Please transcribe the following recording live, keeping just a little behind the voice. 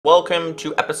Welcome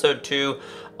to episode 2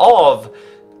 of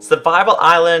Survival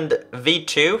Island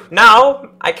V2.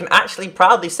 Now, I can actually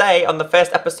proudly say on the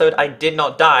first episode I did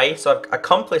not die, so I've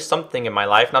accomplished something in my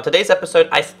life. Now today's episode,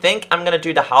 I think I'm going to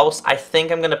do the house. I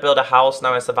think I'm going to build a house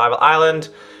now in Survival Island.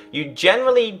 You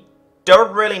generally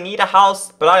don't really need a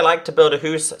house, but I like to build a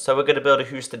house, so we're going to build a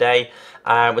house today.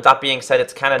 With that being said,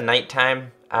 it's kind of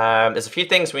nighttime. There's a few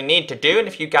things we need to do, and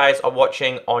if you guys are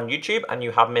watching on YouTube and you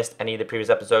have missed any of the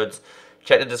previous episodes,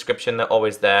 check the description, they're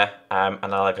always there,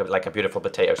 and I like a beautiful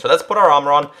potato. So let's put our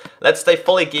armor on, let's stay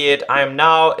fully geared. I am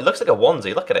now, it looks like a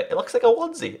onesie, look at it, it looks like a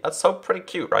onesie. That's so pretty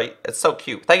cute, right? It's so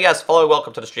cute. Thank you guys, follow,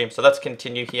 welcome to the stream. So let's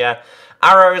continue here.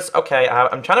 Arrows, okay,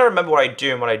 I'm trying to remember what I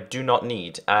do and what I do not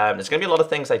need. There's going to be a lot of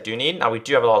things I do need. Now we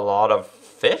do have a lot of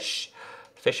fish.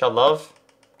 Fish I love.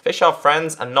 Fish are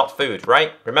friends and not food,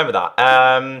 right? Remember that.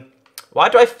 Why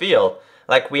do I feel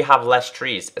like we have less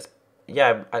trees?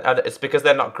 Yeah, it's because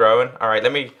they're not growing. All right,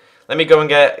 let me go and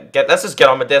get. Let's just get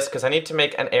on with this because I need to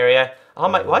make an area. Oh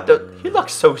my! What? You look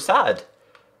so sad.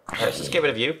 Right, let's just get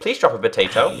rid of you. Please drop a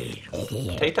potato.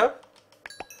 Potato?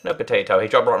 No potato. He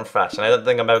dropped rotten flesh, and I don't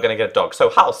think I'm ever gonna get a dog. So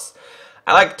house.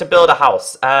 I like to build a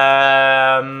house.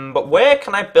 But where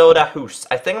can I build a house?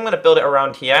 I think I'm gonna build it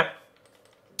around here.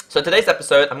 So today's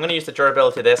episode, I'm gonna use the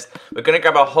durability of this. We're gonna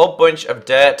grab a whole bunch of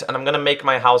dirt, and I'm gonna make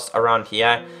my house around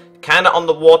here. Kind of on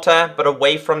the water, but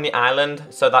away from the island,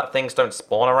 so that things don't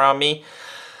spawn around me.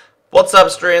 What's up,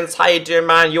 Struins? How you doing,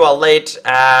 man? You are late.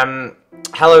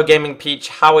 Hello, Gaming Peach.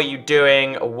 How are you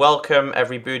doing? Welcome,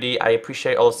 everybody. I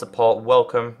appreciate all the support.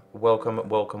 Welcome, welcome,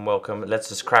 welcome, welcome. Let's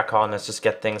just crack on. Let's just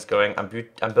get things going.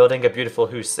 I'm building a beautiful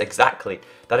house. Exactly.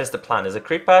 That is the plan. There's a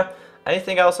creeper.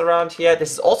 Anything else around here?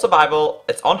 This is all survival.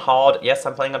 It's on hard. Yes,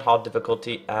 I'm playing on hard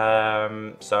difficulty.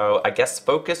 So I guess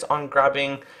focus on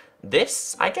grabbing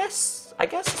this, I guess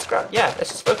let's grab, yeah, let's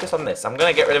just focus on this. I'm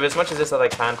going to get rid of as much of this as I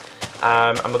can,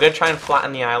 and we're going to try and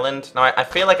flatten the island. Now, I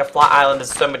feel like a flat island is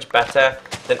so much better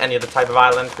than any other type of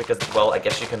island because, well, I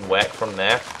guess you can work from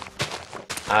there.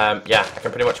 Yeah, I can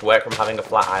pretty much work from having a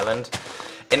flat island.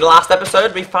 In the last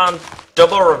episode, we found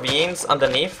double ravines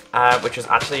underneath, which was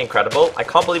actually incredible. I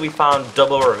can't believe we found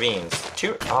double ravines.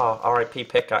 R.I.P.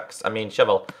 pickaxe,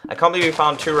 shovel. I can't believe we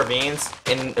found 2 ravines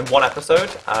in one episode.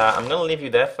 I'm going to leave you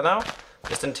there for now,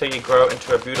 just until you grow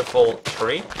into a beautiful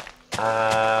tree.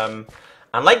 And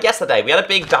like yesterday, we had a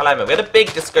big dilemma. We had a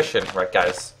big discussion, right,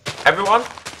 guys? Everyone,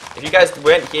 if you guys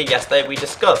weren't here yesterday, we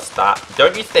discussed that,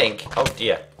 don't you think, oh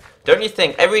dear, don't you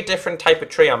think every different type of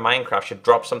tree on Minecraft should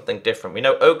drop something different? We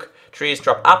know oak trees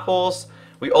drop apples.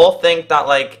 We all think that,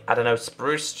 like, I don't know,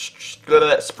 spruce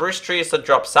trees should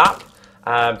drop sap.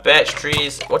 Birch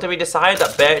trees, what did we decide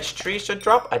that birch trees should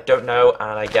drop? I don't know, and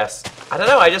I don't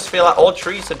know, I just feel like all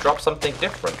trees should drop something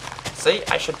different. See,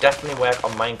 I should definitely work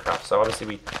on Minecraft. So obviously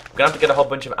we're gonna have to get a whole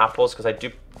bunch of apples because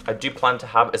I do plan to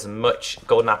have as much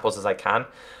golden apples as I can.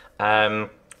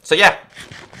 So yeah.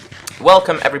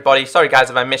 Welcome, everybody. Sorry, guys,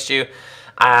 if I missed you.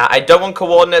 I don't want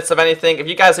coordinates of anything. If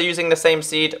you guys are using the same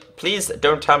seed, please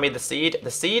don't tell me the seed. The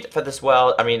seed for this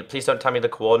world, please don't tell me the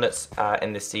coordinates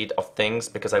in the seed of things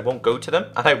because I won't go to them.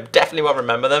 And I definitely won't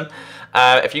remember them.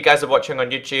 If you guys are watching on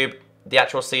YouTube, the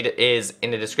actual seed is in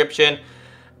the description.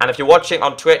 And if you're watching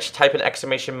on Twitch, type in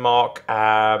exclamation mark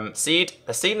seed.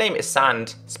 The seed name is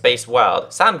Sand Space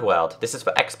World. Sand World. This is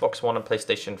for Xbox One and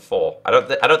PlayStation 4. I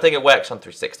don't think it works on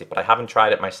 360, but I haven't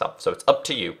tried it myself, so it's up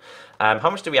to you. How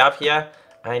much do we have here?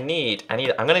 I'm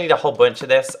gonna need a whole bunch of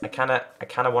this. I kinda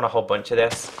want a whole bunch of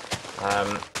this.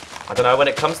 I don't know, when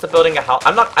it comes to building a house,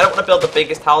 I don't want to build the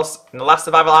biggest house. In the last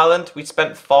Survival Island, we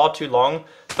spent far too long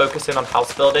focusing on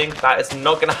house building. That is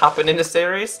not gonna happen in the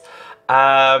series.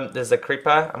 There's a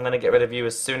creeper. I'm gonna get rid of you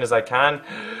as soon as I can.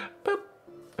 Boop.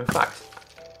 In fact,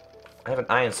 I have an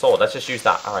iron sword. Let's just use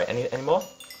that. Alright, any more?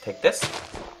 Take this.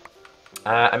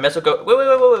 I may as well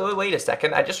go... Wait a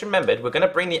second. I just remembered. We're gonna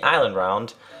bring the island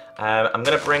round. I'm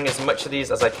going to bring as much of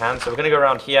these as I can. So we're going to go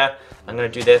around here. I'm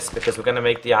going to do this because we're going to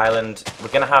make the island... We're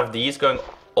going to have these going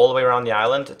all the way around the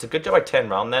island. It's a good job I turned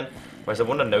around then. Whereas I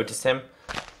wouldn't have noticed him.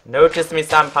 Notice me,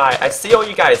 Senpai. I see all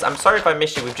you guys. I'm sorry if I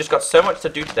missed you. We've just got so much to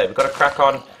do today. We've got to crack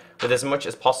on with as much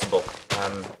as possible.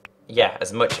 Yeah,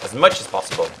 as much as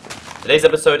possible. Today's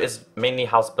episode is mainly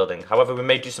house building. However, we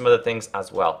may do some other things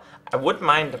as well. I wouldn't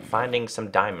mind finding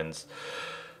some diamonds.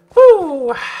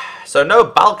 Woo! So no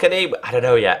balcony. I don't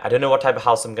know yet. I don't know what type of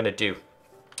house I'm going to do.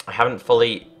 I haven't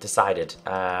fully decided.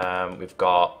 We've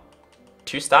got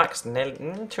 2 stacks, nearly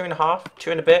 2.5,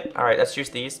 2 and a bit. Alright, let's use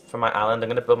these for my island. I'm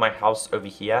going to build my house over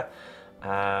here.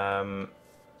 I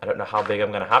don't know how big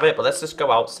I'm going to have it, but let's just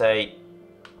go out, say,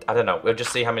 I don't know. We'll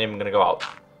just see how many I'm going to go out.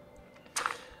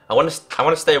 I want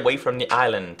to stay away from the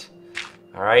island.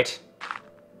 Alright?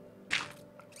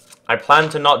 I plan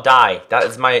to not die.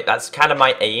 That's kind of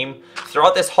my aim.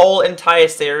 Throughout this whole entire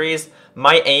series,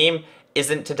 my aim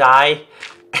isn't to die.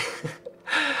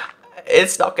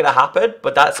 It's not gonna happen,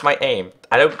 but that's my aim.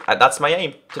 That's my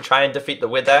aim, to try and defeat the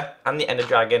Wither and the Ender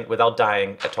Dragon without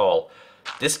dying at all.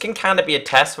 This can kind of be a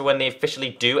test for when they officially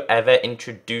do ever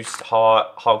introduce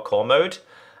hardcore mode,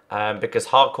 because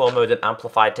hardcore mode and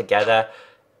amplified together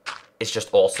is just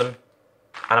awesome.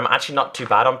 And I'm actually not too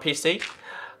bad on PC.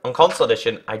 On console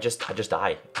edition, I just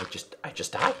die. I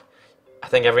just die. I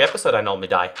think every episode I normally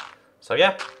die. So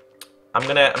yeah,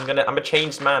 I'm a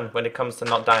changed man when it comes to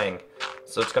not dying.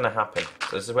 So it's gonna happen.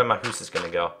 So this is where my house is gonna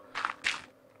go.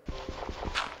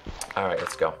 Alright,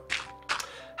 let's go.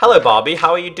 Hello Barbie,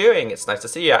 how are you doing? It's nice to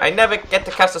see you. I never get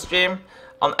to catch a stream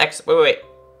on wait.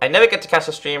 I never get to catch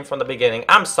a stream from the beginning.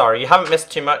 I'm sorry, you haven't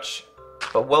missed too much.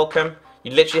 But welcome.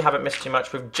 You literally haven't missed too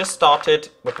much. We've just started.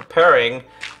 We're preparing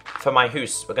for my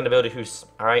house. We're gonna build a house.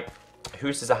 Alright? A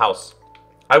house is a house.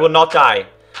 I will not die.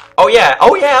 Oh yeah,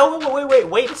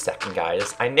 wait a second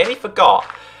guys. I nearly forgot.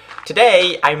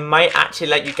 Today, I might actually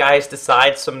let you guys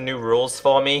decide some new rules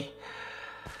for me.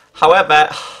 However,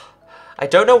 I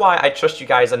don't know why I trust you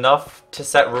guys enough to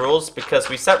set rules, because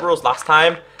we set rules last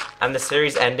time, and the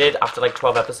series ended after like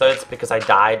 12 episodes because I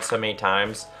died so many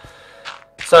times.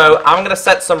 So, I'm gonna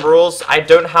set some rules. I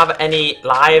don't have any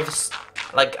lives.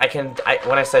 Like,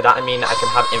 when I say that, I mean I can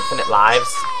have infinite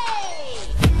lives.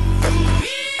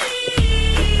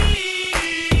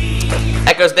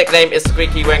 Echo's nickname is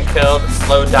Squeaky when killed.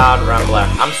 Slow down, Rambler.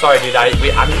 I'm sorry, dude.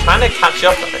 I'm trying to catch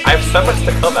up. I have so much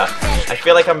to cover. I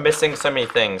feel like I'm missing so many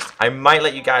things. I might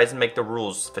let you guys make the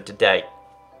rules for today.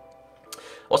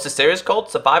 What's the series called?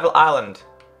 Survival Island.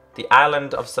 The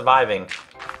Island of Surviving.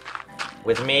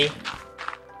 With me,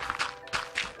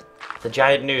 the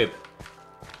giant noob.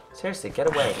 Seriously,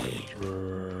 get away. I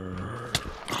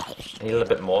need a little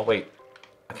bit more. Wait.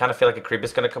 I kind of feel like a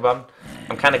creeper's gonna come on.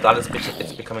 I'm kind of glad it's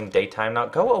becoming daytime now.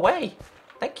 Go away.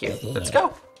 Thank you. Let's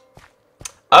go.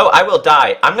 Oh, I will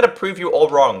die. I'm gonna prove you all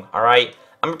wrong. All right.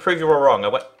 I'm gonna prove you all wrong.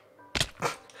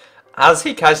 As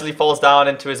he casually falls down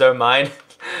into his own mine.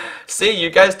 See, you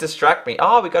guys distract me.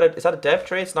 Oh, we got a. Is that a depth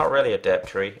tree? It's not really a depth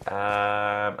tree.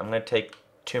 I'm gonna take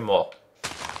 2 more.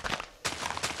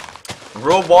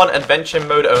 Rule 1: adventure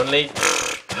mode only.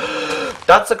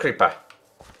 That's a creeper.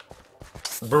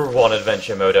 Rule 1: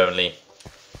 adventure mode only.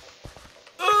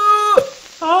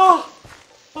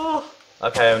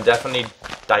 Okay, I'm definitely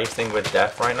dicing with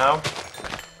death right now.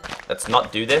 Let's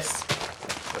not do this.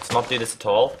 Let's not do this at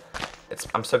all.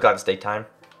 I'm so glad it's daytime.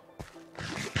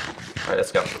 Alright,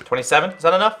 let's go. 27? Is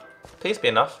that enough? Please be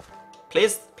enough.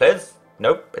 Please, please.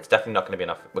 Nope, it's definitely not going to be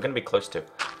enough. We're going to be close to.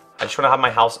 I just want to have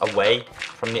my house away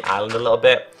from the island a little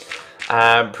bit.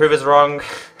 Prove is wrong.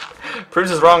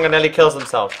 Proves is wrong and nearly kills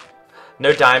himself.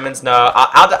 No diamonds, no.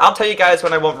 I'll tell you guys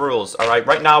when I want rules, alright?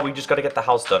 Right now, we just got to get the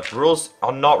house done. Rules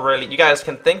are not really... You guys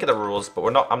can think of the rules, but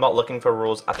I'm not looking for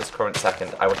rules at this current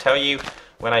second. I will tell you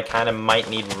when I kind of might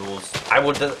need rules. I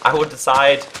will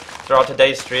decide throughout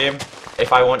today's stream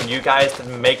if I want you guys to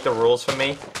make the rules for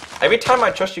me. Every time I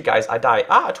trust you guys, I die.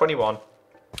 21.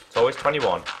 It's always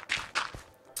 21.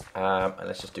 And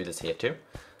let's just do this here too.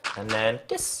 And then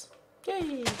this.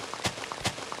 Yay!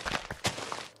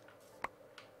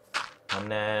 And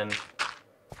then,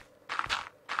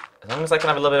 as long as I can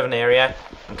have a little bit of an area,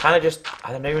 I'm kind of just,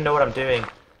 I don't even know what I'm doing.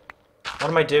 What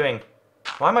am I doing?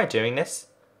 Why am I doing this?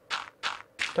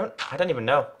 I don't even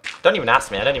know. Don't even ask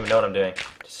me, I don't even know what I'm doing.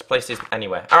 Just place these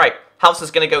anywhere. Alright, house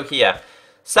is gonna go here.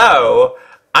 So,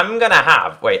 I'm gonna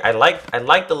have, wait, I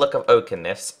like the look of oak in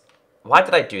this. Why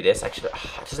did I do this? Actually,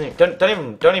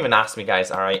 don't even ask me, guys.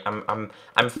 All right,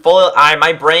 I'm full.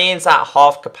 My brain's at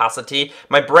half capacity.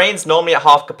 My brain's normally at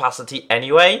half capacity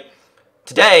anyway.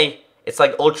 Today, it's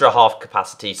like ultra half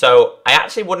capacity. So I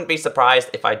actually wouldn't be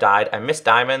surprised if I died. I missed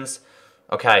diamonds.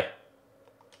 Okay,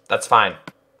 that's fine.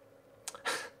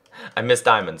 I missed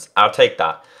diamonds. I'll take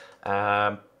that.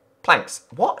 Planks.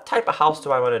 What type of house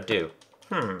do I want to do?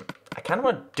 I kind of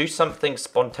want to do something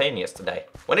spontaneous today.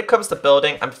 When it comes to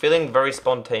building, I'm feeling very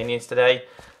spontaneous today.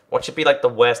 What should be like the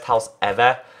worst house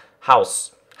ever?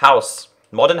 House.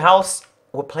 Modern house?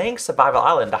 We're playing Survival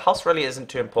Island. The house really isn't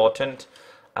too important.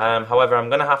 However, I'm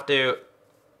going to have to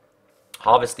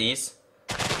harvest these.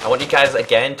 I want you guys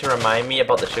again to remind me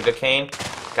about the sugarcane.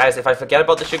 Guys, if I forget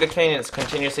about the sugarcane and it's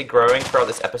continuously growing throughout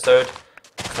this episode,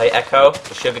 say Echo,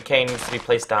 the sugarcane needs to be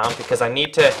placed down because I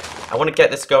want to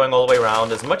get this going all the way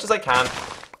around as much as I can.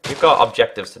 We've got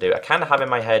objectives to do. I kind of have in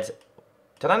my head,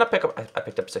 did I not pick up, I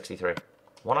picked up 63.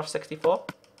 1 off 64?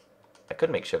 I could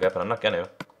make sugar, but I'm not going to.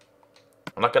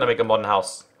 I'm not going to make a modern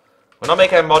house We're not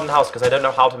making a modern house because I don't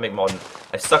know how to make modern.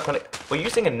 I suck when it... We're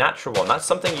using a natural one. That's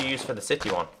something you use for the city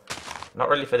one. Not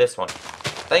really for this one.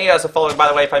 Thank you guys for following, by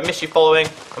the way. If I miss you following,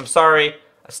 I'm sorry.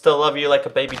 I still love you like a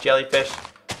baby jellyfish.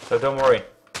 So don't worry.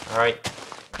 Alright.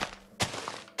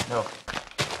 No.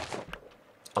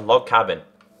 A log cabin.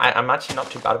 I'm actually not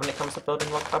too bad when it comes to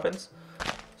building log cabins.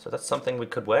 So that's something we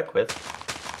could work with.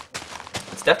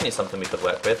 It's definitely something we could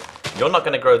work with. You're not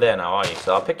going to grow there now, are you?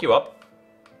 So I'll pick you up.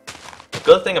 The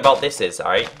good thing about this is,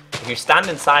 alright, if you stand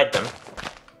inside them,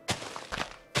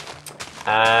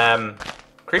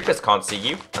 creepers can't see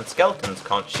you, and skeletons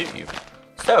can't shoot you.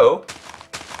 So,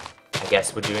 I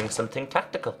guess we're doing something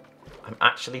tactical. I'm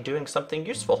actually doing something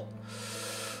useful.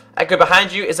 Echo,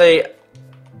 behind you is a...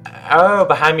 Oh,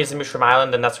 behind me is a Mooshroom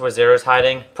Island, and that's where Zero's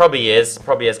hiding. Probably is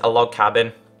a log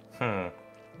cabin.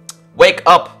 Wake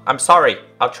up! I'm sorry.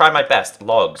 I'll try my best.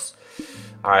 Logs.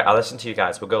 Alright, I'll listen to you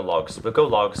guys. We'll go logs. We'll go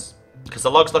logs. Because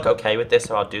the logs look okay with this,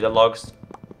 so I'll do the logs.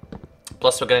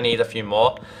 Plus, we're going to need a few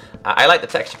more. I like the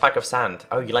texture pack of sand.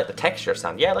 Oh, you like the texture of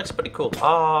sand? Yeah, it looks pretty cool.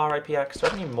 Oh, RIPX. Do I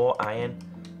have any more iron?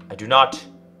 I do not.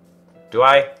 Do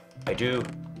I? I do.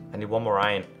 I need one more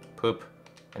iron. Poop.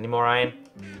 Any more iron?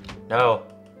 No.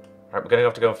 Alright, we're going to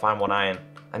have to go and find one iron.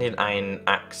 I need an iron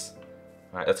axe.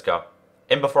 Alright, let's go.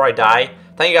 In before I die.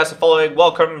 Thank you guys for following.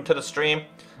 Welcome to the stream.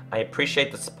 I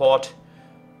appreciate the support.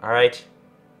 Alright.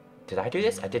 Did I do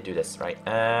this? I did do this, right.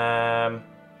 I'm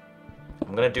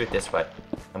going to do it this way.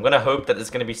 I'm going to hope that there's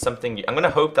going to be something... I'm going to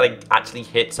hope that I actually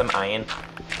hit some iron.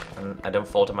 And I don't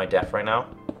fall to my death right now.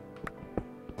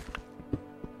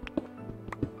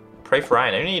 Pray for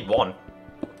iron. I only need one.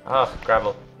 Oh,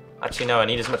 gravel. Actually, no, I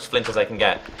need as much flint as I can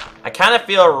get. I kind of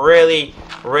feel really,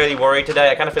 really worried today.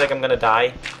 I kind of feel like I'm going to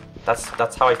die.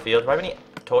 That's how I feel. Do I have any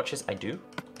torches? I do.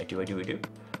 I do.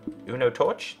 Uno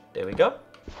torch. There we go.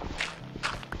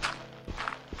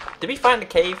 Did we find a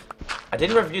cave? I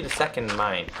didn't review the second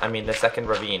mine. I mean, the second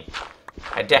ravine.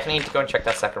 I definitely need to go and check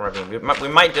that second ravine. We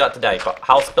might do that today, but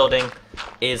house building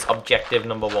is objective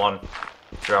number 1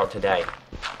 throughout today.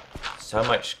 So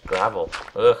much gravel.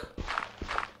 Ugh.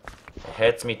 It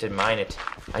hurts me to mine it.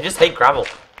 I just hate gravel.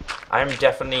 I am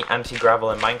definitely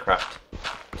anti-gravel in Minecraft.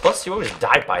 Plus, you always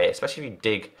die by it, especially if you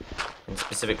dig in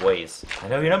specific ways. I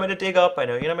know you're not meant to dig up, I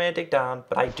know you're not meant to dig down,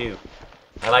 but I do.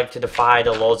 I like to defy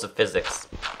the laws of physics.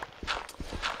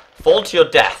 Fall to your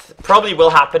death. Probably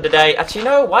will happen today. Actually,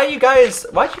 no, why do you guys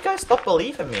stop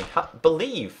believing me?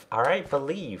 Believe, alright?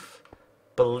 Believe.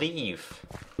 Believe.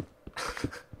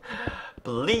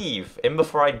 Believe. In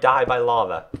before I die by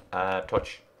lava.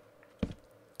 Torch.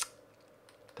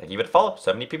 Thank you for the follow.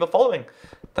 So many people following.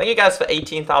 Thank you guys for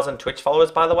 18,000 Twitch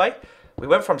followers, by the way. We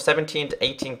went from 17 to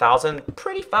 18,000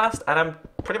 pretty fast, and I'm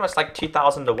pretty much like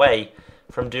 2,000 away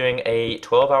from doing a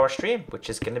 12-hour stream, which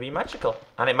is going to be magical.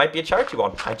 And it might be a charity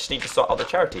one. I just need to sort out the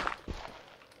charity.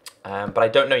 But I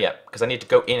don't know yet, because I need to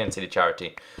go in and see the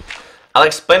charity. I'll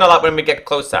explain all that when we get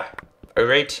closer.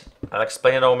 Alright? I'll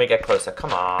explain it all when we get closer.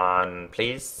 Come on,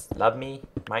 please. Love me.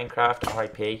 Minecraft,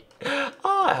 RIP.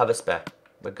 Oh, I have a spare.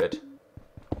 We're good.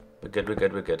 We're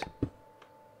good.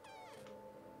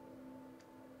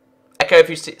 Echo,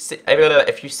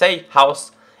 if you say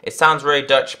house, it sounds really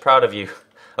Dutch. Proud of you.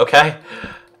 Okay?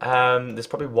 There's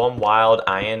probably one wild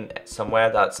iron somewhere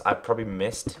that's I've probably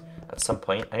missed at some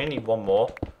point. I only need one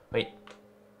more. Wait.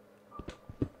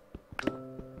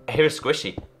 I hear a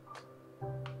squishy.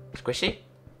 Squishy?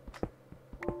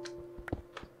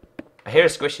 I hear a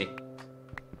squishy.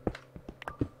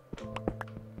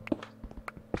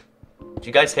 Do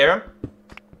you guys hear him?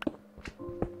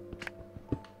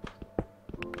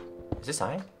 Is this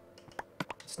iron?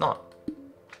 It's not.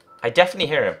 I definitely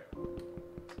hear him.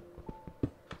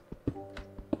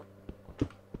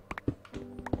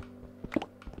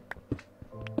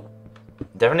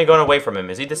 Definitely going away from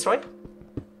him. Is he this way?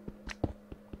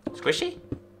 Squishy?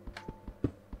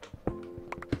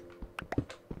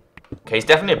 Okay, he's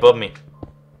definitely above me.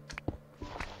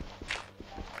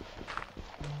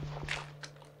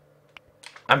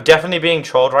 I'm definitely being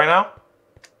trolled right now.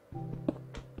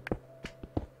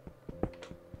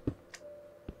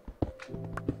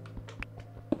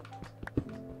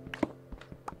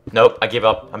 Nope, I give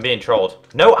up. I'm being trolled.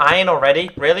 No iron already?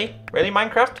 Really? Really,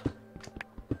 Minecraft?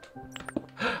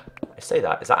 I say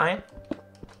that. Is that iron?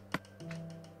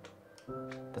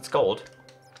 That's gold.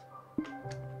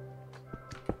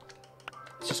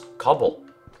 It's just cobble.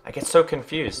 I get so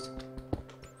confused.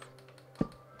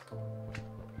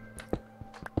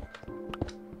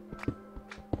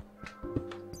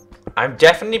 I'm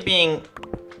definitely being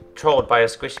trolled by a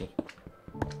squishy.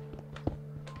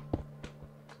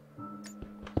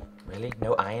 Really?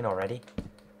 No iron already?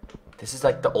 This is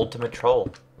like the ultimate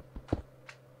troll.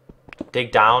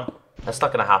 Dig down. That's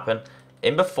not going to happen.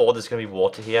 In before, there's going to be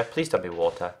water here. Please don't be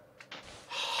water.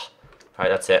 Alright,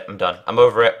 that's it. I'm done. I'm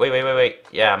over it. Wait.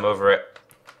 Yeah, I'm over it.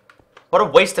 What a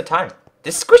waste of time.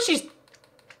 This squishy's...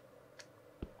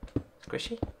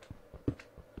 Squishy?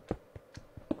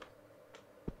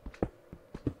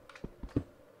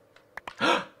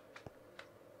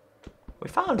 We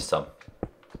found some.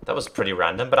 That was pretty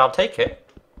random, but I'll take it.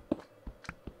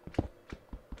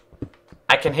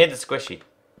 I can hear the squishy.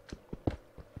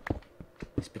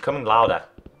 It's becoming louder.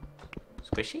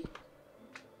 Squishy?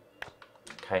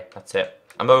 Okay, that's it.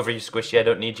 I'm over you, squishy. I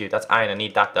don't need you. That's iron. I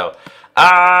need that, though.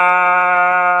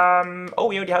 Oh,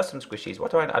 we already have some squishies.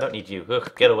 What do I don't need you.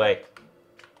 Ugh, get away.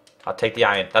 I'll take the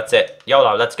iron. That's it.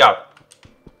 YOLO, let's go.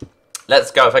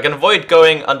 Let's go. If I can avoid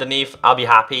going underneath, I'll be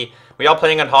happy. We are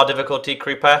playing on hard difficulty,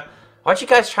 Creeper. Why'd you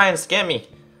guys try and scare me?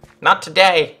 Not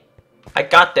today. I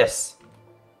got this.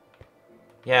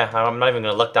 Yeah, I'm not even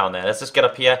going to look down there. Let's just get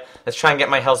up here. Let's try and get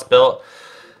my house built.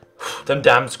 Them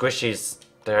damn squishies.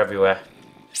 They're everywhere.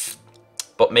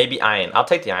 But maybe iron. I'll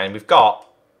take the iron. We've got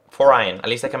 4 iron. At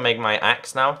least I can make my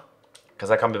axe now. Because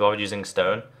I can't be bothered using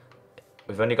stone.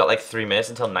 We've only got like 3 minutes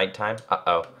until nighttime.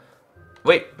 Uh-oh.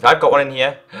 Wait, if I've got one in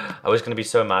here, I was going to be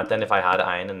so mad then if I had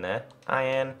iron in there.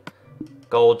 Iron.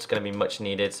 Gold's going to be much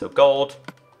needed. So gold.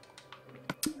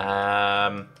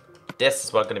 This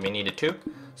is what's going to be needed too.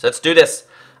 So let's do this.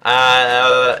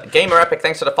 Gamer Epic,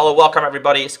 thanks for the follow. Welcome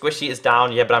everybody. Squishy is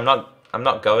down. Yeah, but I'm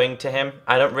not going to him.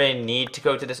 I don't really need to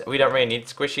go to this. We don't really need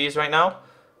squishies right now.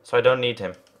 So I don't need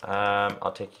him.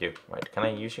 I'll take you. Right, can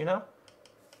I use you now?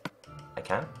 I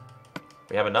can.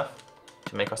 We have enough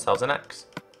to make ourselves an axe.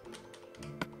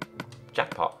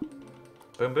 Jackpot.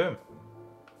 Boom, boom.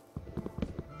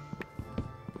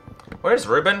 Where's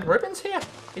Ruben? Ruben's here.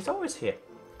 He's always here.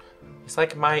 He's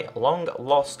like my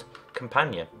long-lost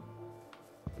companion.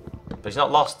 But he's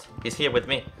not lost. He's here with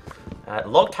me.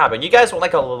 Log cabin. You guys want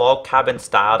like a log cabin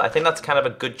style? I think that's kind of a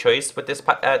good choice with this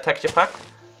texture pack.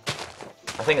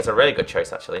 I think it's a really good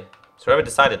choice, actually. So whoever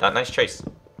decided that, nice choice.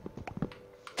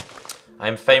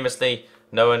 I'm famously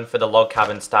known for the log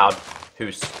cabin style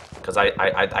house. Because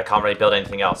I can't really build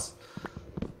anything else.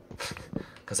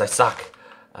 Because I suck.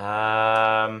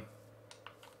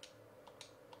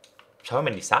 So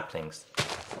many saplings.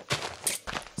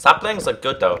 Saplings are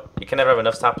good though. You can never have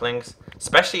enough saplings.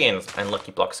 Especially in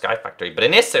Lucky Block Sky Factory. But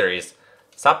in this series,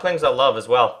 saplings I love as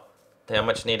well. They are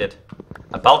much needed.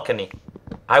 A balcony.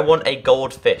 I want a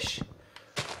goldfish.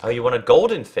 Oh, you want a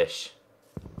golden fish?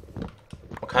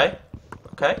 Okay.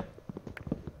 Okay.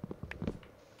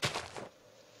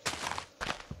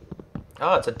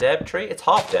 Oh, it's a derb tree? It's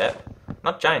half derb.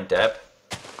 Not giant derb.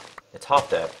 It's half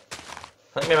derb.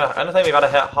 I don't think we've had a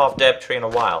half derb tree in a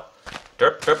while.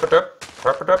 Derp, derp, derp,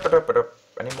 derp, derp, derp, derp.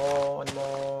 Anymore.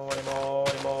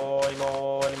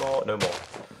 No more.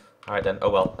 Alright then. Oh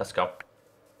well, let's go.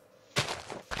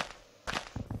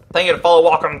 Thank you to follow.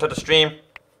 Welcome to the stream.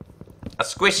 A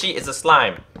squishy is a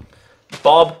slime.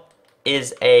 Bob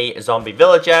is a zombie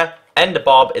villager. Ender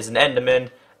Bob is an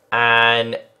enderman.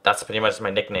 And that's pretty much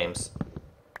my nicknames.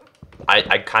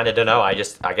 I kind of don't know. I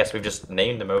guess we've just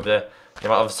named them over the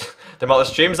amount of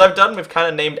streams I've done. We've kind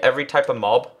of named every type of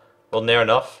mob. Well, near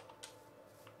enough.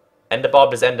 Ender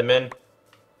Bob is enderman.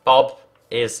 Bob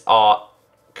is our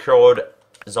cured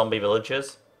zombie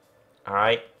villagers.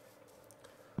 Alright.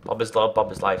 Bob is love,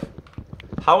 Bob is life.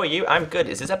 How are you? I'm good.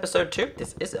 Is this episode 2?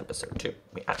 This is episode 2.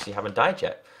 We actually haven't died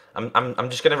yet. I'm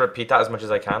just going to repeat that as much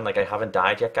as I can. Like, I haven't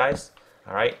died yet, guys.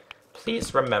 Alright?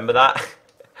 Please remember that.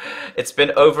 It's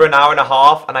been over an hour and a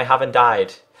half and I haven't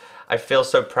died. I feel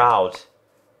so proud.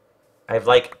 I've,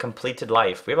 like, completed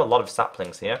life. We have a lot of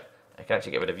saplings here. I can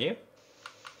actually get rid of you.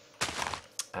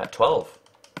 12.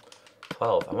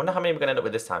 12. I wonder how many we're going to end up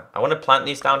with this time. I want to plant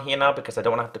these down here now because I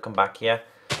don't want to have to come back here.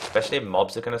 Especially if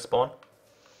mobs are going to spawn.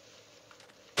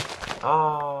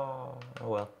 Oh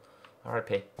well.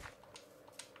 RIP.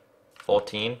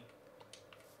 14.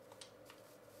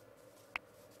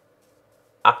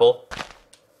 Apple.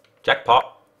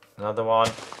 Jackpot. Another one.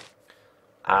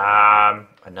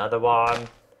 Another one.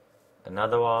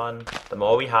 Another one. The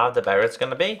more we have, the better it's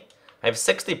going to be. I have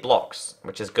 60 blocks,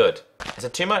 which is good. Is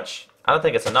it too much? I don't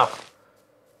think it's enough.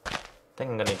 I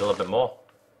think I'm going to need a little bit more.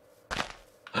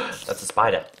 That's a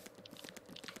spider.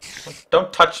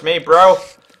 Don't touch me, bro.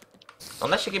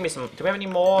 Unless you give me some... Do we have any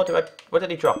more? What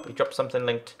did he drop? He dropped something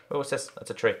linked. What was this? That's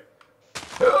a tree.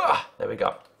 There we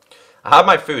go. I have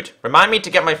my food. Remind me to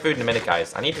get my food in a minute,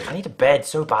 guys. I need a bed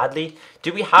so badly.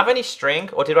 Do we have any string,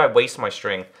 or did I waste my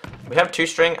string? We have 2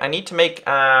 string. I need to make...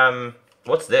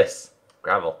 What's this?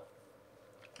 Gravel.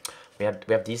 We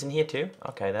have these in here too?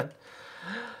 Okay, then.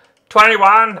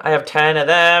 21. I have 10 of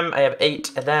them. I have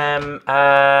 8 of them.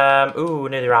 Ooh,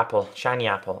 another apple. Shiny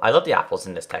apple. I love the apples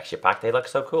in this texture pack. They look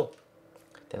so cool.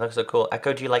 They look so cool.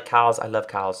 Echo, do you like cows? I love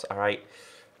cows. Alright.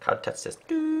 Can't touch this.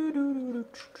 Can't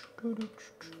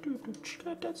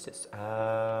touch this.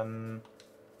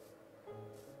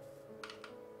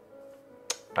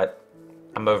 Right.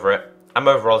 I'm over it. I'm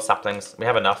over all the saplings. We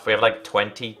have enough. We have like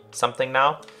 20 something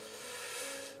now.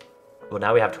 Well,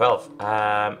 now we have 12.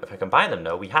 If I combine them,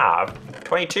 though, we have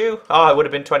 22. Oh, it would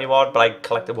have been 21, but I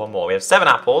collected one more. We have 7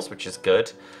 apples, which is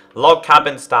good. Log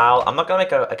cabin style. I'm not going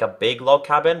to make a big log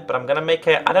cabin, but I'm going to make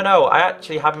it... I don't know. I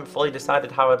actually haven't fully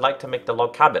decided how I'd like to make the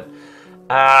log cabin.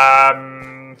 How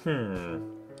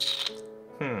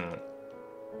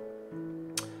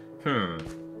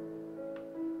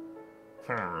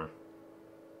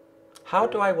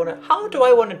do I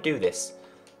want to do this?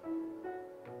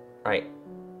 Right.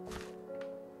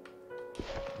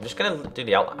 I'm just gonna do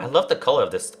the outline. I love the color of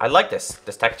this. I like this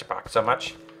texture pack so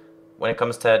much. When it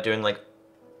comes to doing like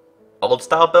old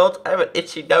style build, I have an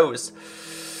itchy nose.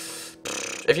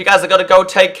 If you guys are gonna go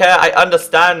take care, I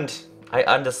understand. I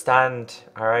understand.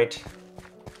 All right.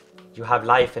 You have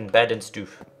life in bed and stew.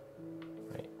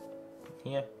 Right.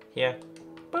 Here.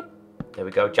 Boop. There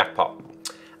we go. Jackpot.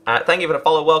 Thank you for the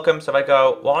follow. Welcome. So if I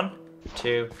go 1,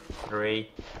 2, 3,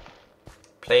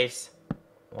 place.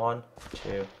 1,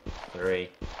 2, 3.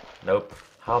 Nope.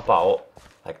 How about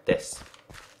like this?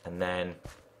 And then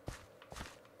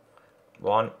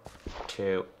 1,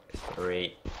 2,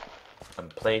 3, and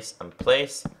place, and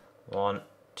place. 1,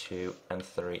 2, and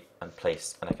 3, and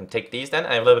place. And I can take these then.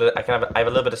 And I have a little bit. I have a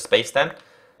little bit of space then.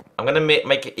 I'm gonna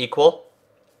make it equal.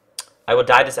 I will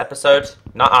die this episode.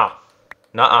 Nuh-uh.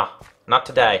 Nuh-uh. Not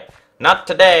today. Not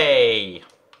today.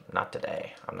 Not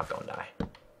today. I'm not gonna die.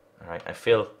 Alright, I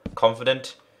feel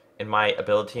confident in my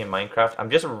ability in Minecraft.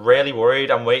 I'm just really worried.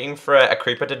 I'm waiting for a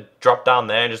creeper to drop down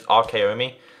there and just RKO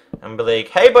me. And be like,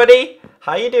 hey buddy,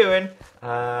 how you doing?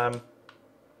 Because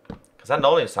that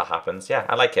normally just happens. Yeah,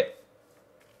 I like it.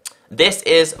 This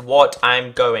is what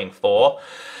I'm going for.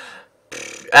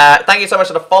 Thank you so much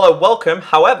for the follow. Welcome.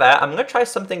 However, I'm going to try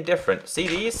something different. See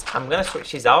these? I'm going to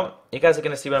switch these out. You guys are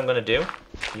going to see what I'm going to do.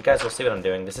 You guys will see what I'm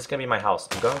doing. This is going to be my house.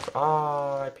 I'm going for...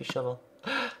 Oh, RIP shovel.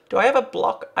 Do I have a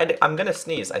block? I'm going to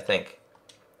sneeze, I think.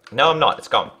 No, I'm not. It's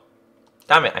gone.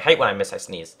 Damn it. I hate when I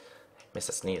sneeze. I miss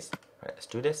a sneeze. Alright, let's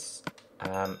do this.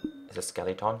 There's a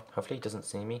skeleton. Hopefully he doesn't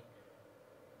see me.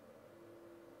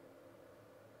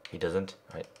 He doesn't.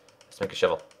 Alright, let's make a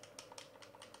shovel.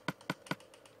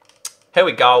 Here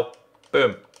we go.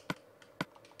 Boom.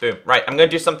 Boom. Right, I'm going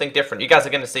to do something different. You guys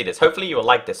are going to see this. Hopefully you will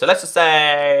like this. So let's just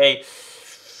say...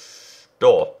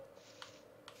 door.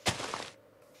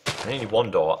 I need one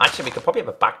door. Actually, we could probably have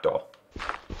a back door.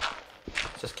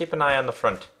 Just keep an eye on the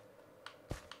front.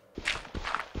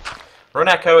 Run,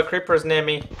 Echo. A creeper is near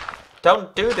me.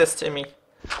 Don't do this to me.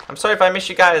 I'm sorry if I miss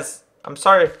you guys. I'm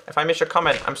sorry if I miss your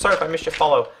comment. I'm sorry if I miss your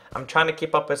follow. I'm trying to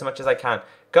keep up as much as I can.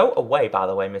 Go away, by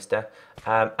the way, mister.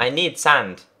 I need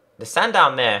sand. There's sand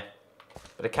down there.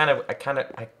 But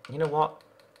you know what?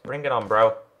 Bring it on,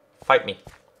 bro. Fight me.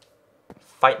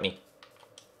 Fight me.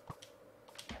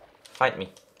 Fight me.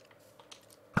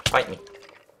 Fight me.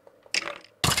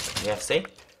 Yeah, see?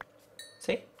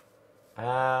 See?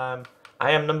 I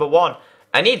am number 1.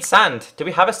 I need sand. Do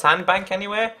we have a sand bank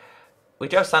anywhere? We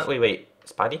do have sand. Wait.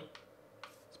 Spidey?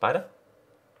 Spider?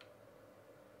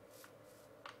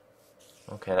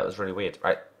 Okay, that was really weird.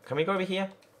 Right, can we go over here?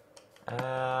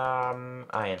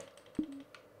 Iron.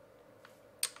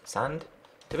 Sand?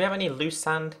 Do we have any loose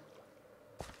sand?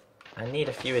 I need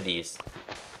a few of these.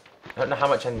 I don't know how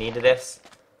much I need of this,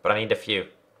 but I need a few.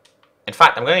 In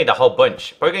fact, I'm going to need a whole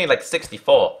bunch. Probably going to need like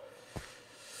 64.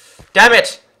 Damn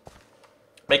it!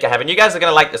 Make a heaven. You guys are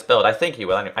going to like this build. I think you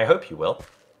will. I hope you will.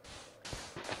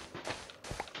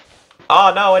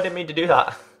 Oh no, I didn't mean to do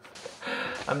that.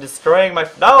 I'm destroying my...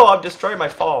 No, I'm destroying my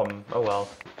farm. Oh well.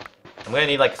 I'm going to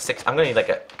need like 6... I'm going to need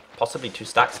like possibly 2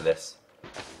 stacks of this.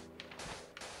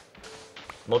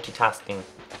 Multitasking.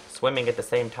 Swimming at the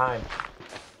same time.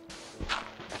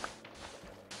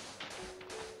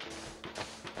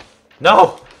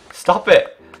 No! Stop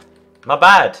it! My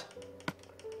bad.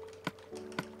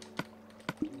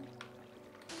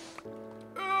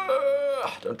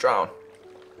 Don't drown.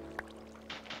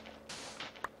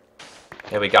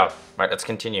 Here we go. Right, let's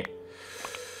continue.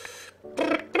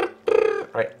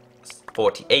 Right,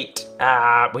 48.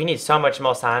 We need so much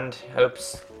more sand.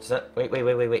 Oops. Wait.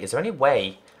 Is there any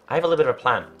way? I have a little bit of a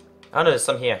plan. Oh no, there's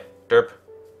some here. Derp.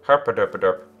 Herpa derpa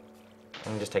derp.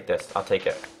 Let me just take this. I'll take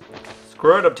it.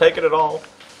 Screw it, I'm taking it all.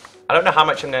 I don't know how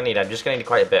much I'm going to need. I'm just going to need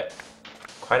quite a bit.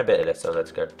 quite a bit of this, so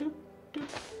let's go. Do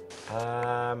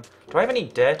I have any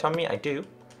dirt on me? I do.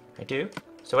 I do.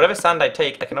 So whatever sand I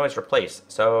take, I can always replace.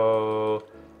 So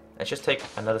let's just take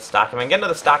another stack. If I can get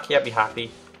another stack here, I'd be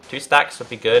happy. 2 stacks would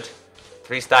be good.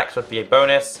 3 stacks would be a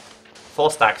bonus. 4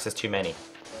 stacks is too many.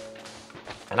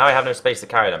 And now I have no space to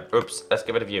carry them. Oops, let's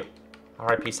get rid of you.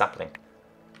 RIP sapling.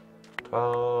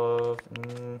 12.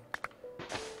 Kind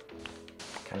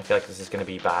of feel like this is going to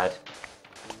be bad.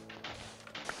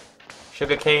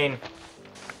 Sugarcane.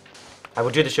 I will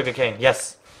do the sugarcane.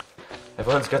 Yes.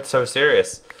 Everyone's got so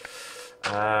serious.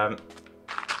 Alright.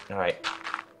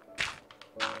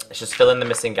 Let's just fill in the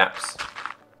missing gaps.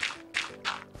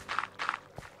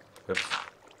 Oops.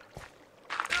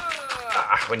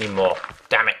 We need more.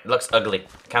 Damn it. It looks ugly.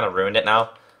 Kind of ruined it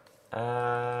now.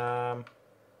 Oh.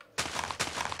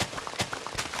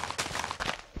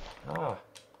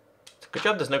 Good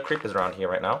job there's no creepers around here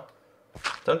right now.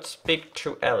 Don't speak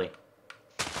to Ellie.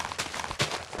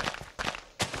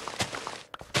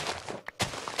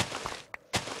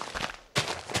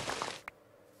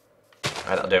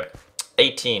 Alright, that'll do.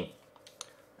 18.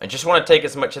 I just want to take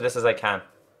as much of this as I can.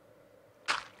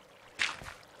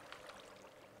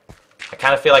 I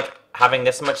kind of feel like having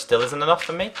this much still isn't enough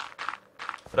for me.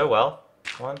 But oh well.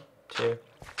 1, 2,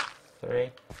 3,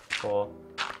 4,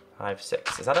 5,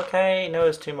 6. Is that okay? No,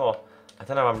 there's 2 more. I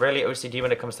don't know, I'm really OCD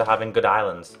when it comes to having good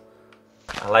islands.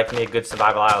 I like me a good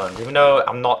survival island. Even though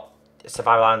I'm not...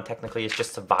 Survival island technically is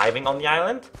just surviving on the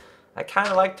island. I kind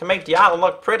of like to make the island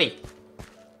look pretty.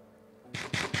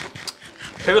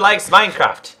 Who likes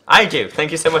Minecraft? I do.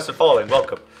 Thank you so much for following.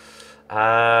 Welcome.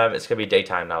 It's going to be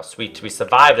daytime now. Sweet. We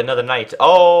survived another night.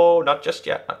 Oh, not just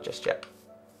yet. Not just yet.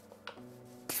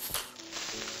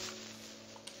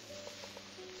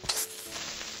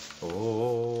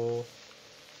 Ooh.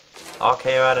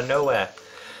 RKO out of nowhere.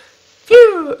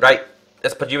 Phew! Right.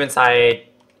 Let's put you inside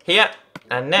here.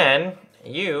 And then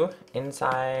you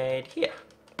inside here.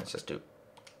 Let's just do.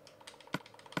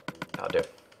 That'll do.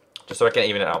 Just so I can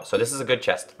even it out. So this is a good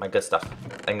chest. My good stuff.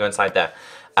 I can go inside there.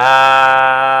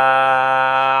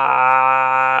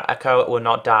 Echo will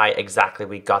not die. Exactly.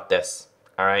 We got this.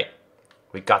 Alright.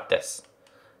 We got this.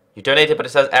 You donated, but it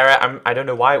says error. I don't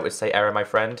know why it would say error, my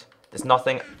friend. There's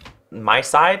nothing on my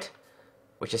side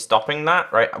which is stopping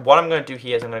that. Right. What I'm going to do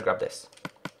here is I'm going to grab this.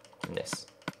 And this.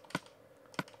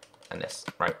 And this.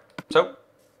 Right. So.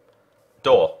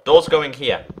 Door. Door's going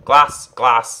here. Glass.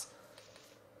 Glass.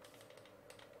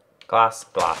 Glass,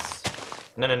 glass.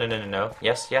 No, no, no, no, no, no.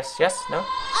 Yes, yes, yes, no.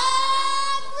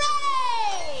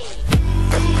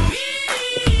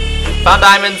 Found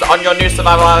diamonds on your new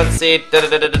survival island seed.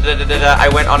 I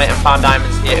went on it and found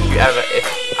diamonds here.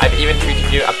 If I've even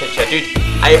tweeted you a picture, dude.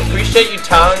 I appreciate you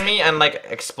telling me and like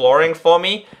exploring for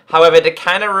me. However, it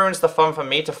kind of ruins the fun for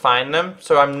me to find them.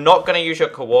 So I'm not gonna use your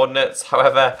coordinates.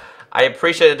 However, I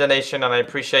appreciate the donation and I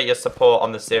appreciate your support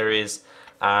on the series.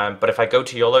 But if I go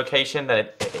to your location, then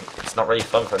it's not really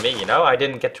fun for me, you know? I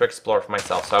didn't get to explore for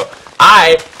myself, so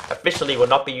I officially will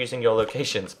not be using your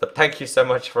locations. But thank you so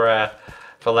much for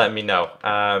letting me know.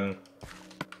 I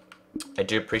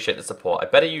do appreciate the support. I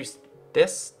better use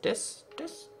this.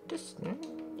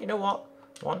 You know what?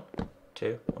 1,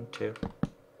 2, 1, 2,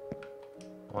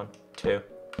 1, 2.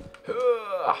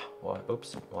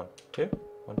 Oops. 1, 2,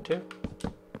 1, 2.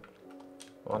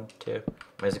 1, 2.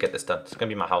 May as well get this done. It's gonna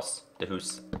be my house. The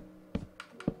house.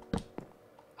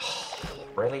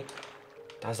 Really?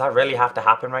 Does that really have to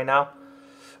happen right now?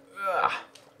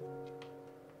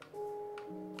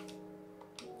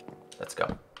 Let's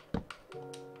go.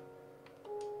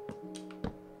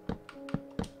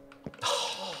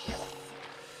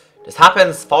 This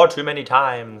happens far too many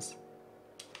times.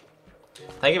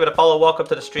 Thank you for the follow. Welcome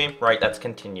to the stream. Right, let's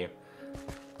continue.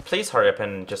 Please hurry up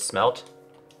and just smelt.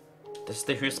 This is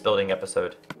the Hoose building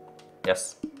episode.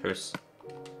 Yes, Hoose.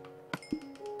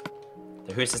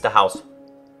 The Hoose is the house.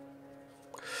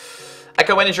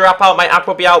 Echo, when is your app out? My app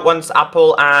will be out once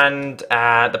Apple and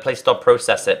the Play Store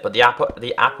process it. But the app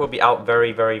will be out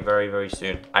very, very, very, very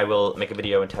soon. I will make a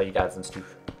video and tell you guys and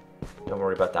stuff. Don't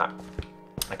worry about that.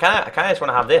 I kind of just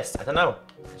want to have this. I don't know.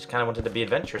 I just kind of wanted to be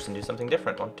adventurous and do something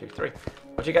different. 1, 2, 3.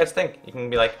 What do you guys think? You can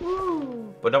be like,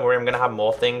 woo. But don't worry, I'm going to have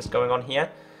more things going on here.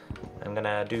 I'm going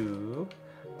to do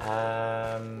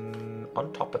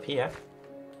on top of here.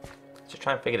 Let's just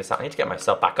try and figure this out. I need to get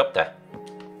myself back up there.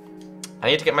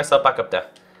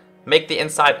 Make the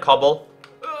inside cobble.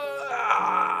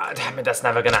 Damn it, that's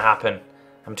never going to happen.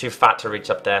 I'm too fat to reach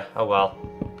up there. Oh well.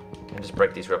 I'll just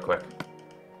break these real quick.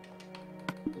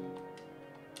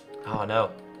 Oh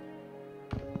no.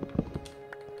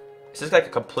 This is like a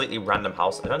completely random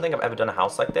house. I don't think I've ever done a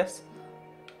house like this.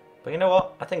 But you know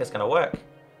what? I think it's going to work.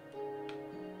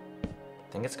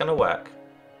 think it's gonna work.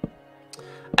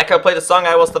 Echo, play the song,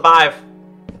 I will survive.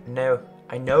 No,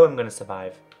 I know I'm gonna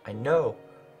survive. I know.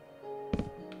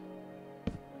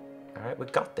 Alright, we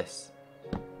got this.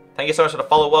 Thank you so much for the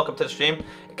follow. Welcome to the stream.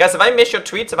 Guys, if I miss your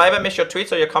tweets, if I ever miss your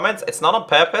tweets or your comments, it's not on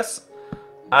purpose.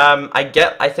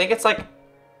 I think it's like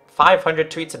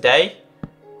 500 tweets a day.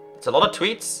 It's a lot of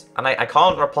tweets, and I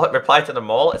can't reply to them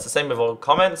all. It's the same with all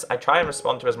comments. I try and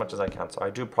respond to as much as I can, so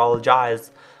I do apologize.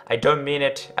 I don't mean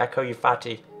it, Echo, you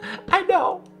fatty. I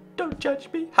know. Don't judge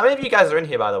me. How many of you guys are in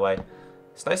here, by the way?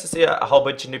 It's nice to see a whole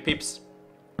bunch of new peeps.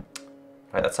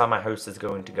 Right, that's how my host is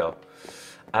going to go.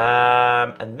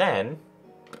 And then,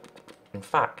 in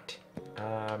fact,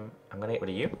 I'm gonna get rid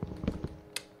of you.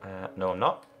 No, I'm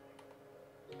not.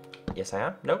 Yes, I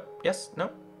am. No. Yes.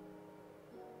 No.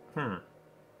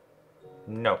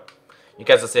 No. You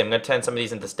guys will see. I'm gonna turn some of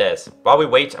these into stairs. While we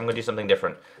wait, I'm gonna do something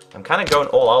different. I'm kind of going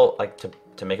all out, like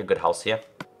to make a good house here.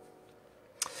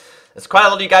 There's quite a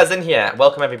lot of you guys in here.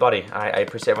 Welcome everybody. I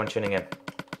appreciate everyone tuning in.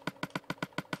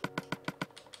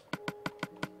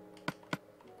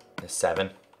 There's 7.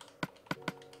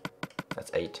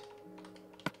 That's 8.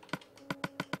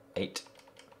 8.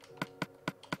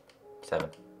 7.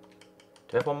 Do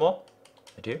I have one more?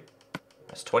 I do.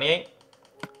 That's 28.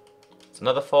 It's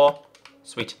another 4.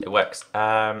 Sweet, it works.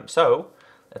 So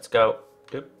let's go.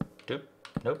 Doop, doop.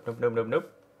 Nope, nope, nope, nope,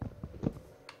 nope.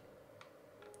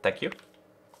 Thank you.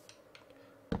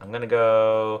 I'm gonna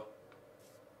go.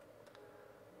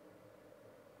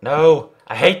 No,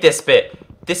 I hate this bit.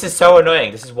 This is so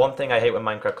annoying. This is one thing I hate with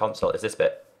Minecraft console. Is this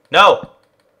bit? No,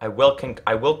 I will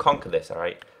conquer this. All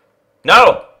right.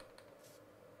 No.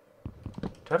 Do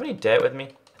I have any dirt with me?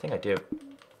 I think I do.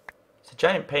 It's a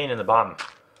giant pain in the bottom.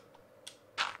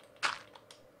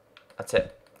 That's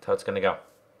it. That's how it's gonna go.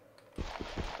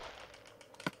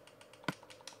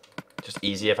 Just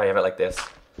easy if I have it like this.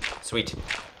 Sweet.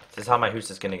 This is how my house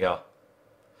is gonna go.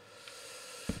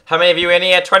 How many of you in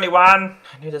here? 21?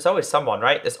 I knew there's always someone,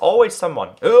 right? There's always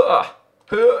someone. Is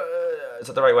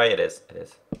that the right way? It is. It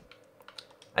is.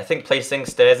 I think placing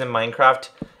stairs in Minecraft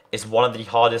is one of the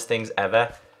hardest things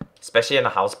ever. Especially in a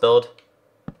house build.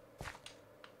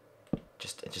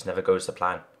 It just never goes to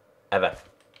plan. Ever.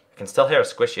 I can still hear a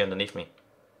squishy underneath me.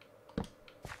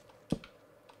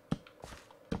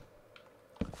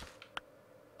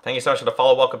 Thank you so much for the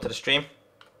follow. Welcome to the stream.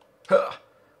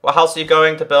 What house are you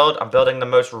going to build? I'm building the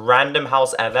most random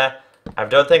house ever. I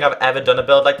don't think I've ever done a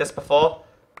build like this before,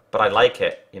 but I like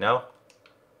it, you know?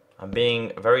 I'm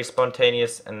being very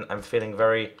spontaneous and I'm feeling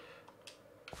very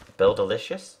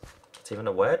build-delicious. It's even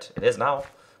a word. It is now,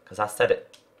 because I said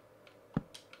it.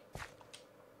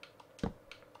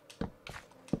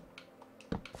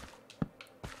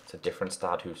 It's a different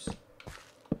start house.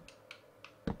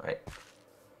 Right.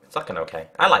 It's looking okay.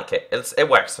 I like it. It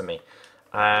works for me.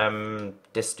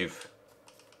 This doof.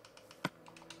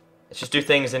 Let's just do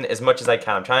things in as much as I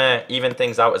can. I'm trying to even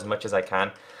things out as much as I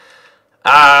can.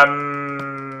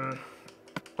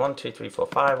 1, 2, 3, 4,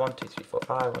 5. 1, 2, 3, 4,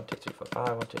 5. 1, 2, 3, 4,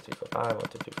 5. 1, 2, 3, 4, 5. 1,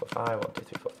 2, 3, 4, 5. 1, 2,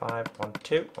 3, 4, 5. 1,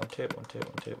 2, 1, 2, 1, 2, 1,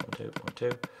 2, 1, 2, 1,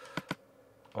 2.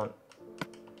 1.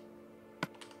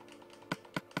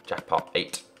 Jackpot.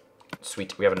 8.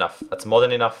 Sweet. We have enough. That's more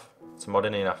than enough. It's more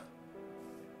than enough.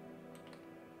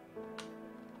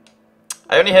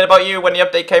 I only heard about you when the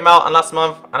update came out and last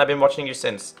month, and I've been watching you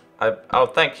since. Oh,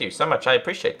 thank you so much. I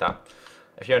appreciate that.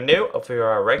 If you're new or if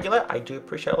you're a regular, I do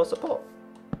appreciate all the support.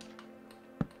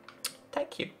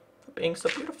 Thank you for being so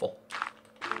beautiful.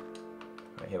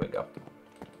 Right, here we go.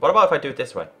 What about if I do it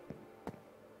this way?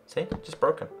 See? Just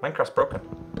broken. Minecraft's broken.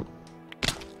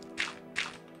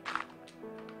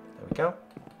 There we go.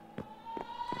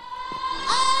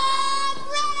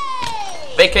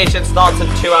 Vacation starts in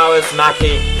 2 hours,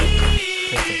 Mackie.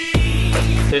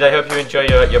 Dude, I hope you enjoy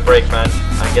your break, man.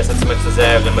 I guess it's much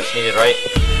deserved and much needed, right?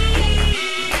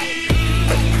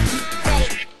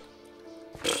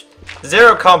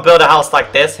 Zero can't build a house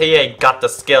like this. He ain't got the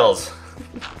skills.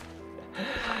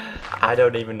 I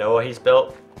don't even know what he's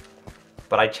built.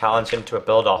 But I challenge him to a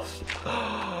build-off.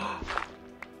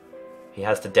 He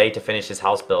has today to finish his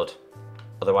house build.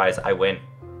 Otherwise, I win.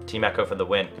 Team Echo for the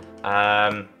win.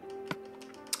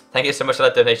 Thank you so much for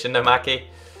that donation, Nomaki.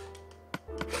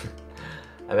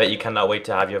 I bet you cannot wait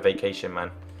to have your vacation, man.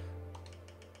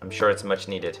 I'm sure it's much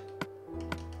needed.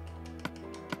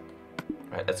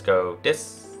 Alright, let's go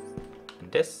this.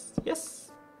 And this.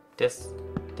 Yes. This.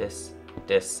 This.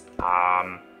 This.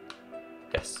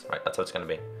 Yes. Right, that's what it's gonna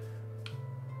be.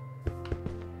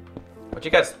 What do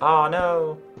you guys... Oh,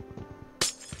 no.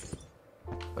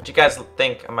 What do you guys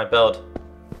think of my build?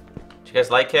 Do you guys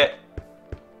like it?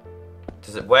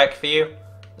 Does it work for you?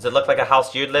 Does it look like a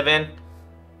house you'd live in?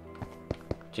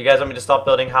 Do you guys want me to start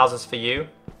building houses for you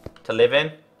to live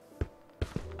in?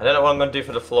 I don't know what I'm going to do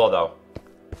for the floor, though.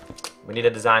 We need a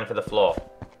design for the floor. Do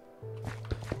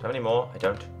I have any more? I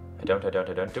don't. I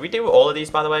don't. Do we do all of these,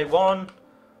 by the way? 1,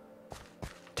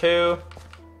 2,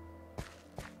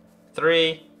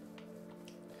 3.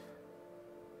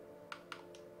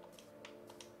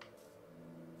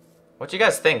 What do you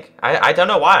guys think? I don't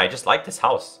know why. I just like this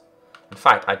house. In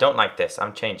fact, I don't like this.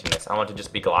 I'm changing this. I want to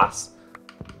just be glass.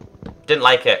 Didn't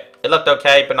like it. It looked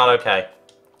okay, but not okay.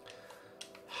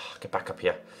 Get back up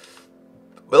here.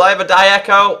 Will I ever die,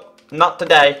 Echo? Not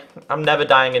today. I'm never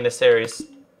dying in this series.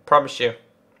 Promise you.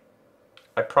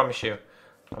 I promise you.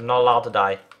 I'm not allowed to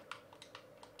die.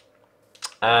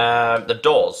 The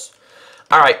doors.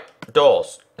 Alright,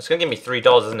 doors. It's going to give me 3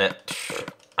 doors, isn't it?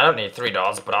 I don't need 3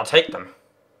 doors, but I'll take them.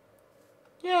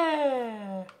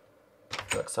 Yeah.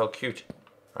 Looks so cute.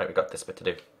 Right, we got this bit to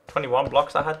do. 21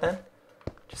 blocks I had then.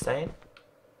 Just saying.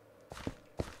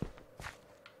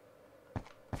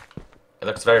 It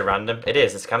looks very random. It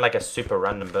is. It's kind of like a super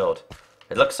random build.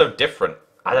 It looks so different.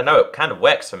 I don't know. It kind of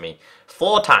works for me.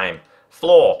 Floor time.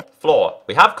 Floor.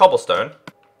 We have cobblestone.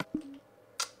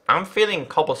 I'm feeling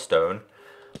cobblestone.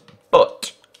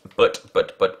 But.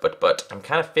 I'm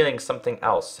kind of feeling something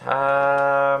else.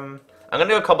 I'm going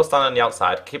to do a cobblestone on the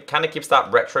outside. Kind of keeps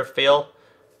that retro feel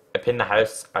up in the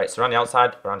house. Alright, so around the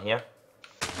outside, around here.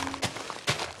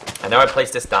 I know I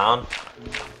placed this down.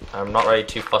 I'm not really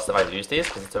too fussed if I lose these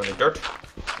because it's only dirt.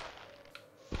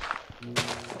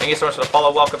 Thank you so much for the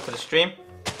follow. Welcome to the stream.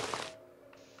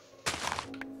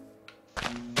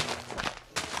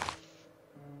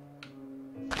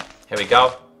 Here we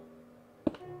go.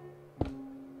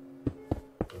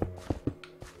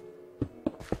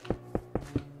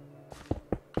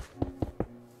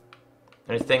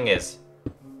 The only thing is,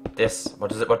 this.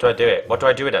 What is it? What do I do it? What do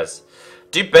I do it as?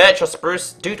 Do birch or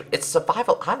spruce? Dude, it's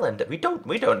Survival Island. We don't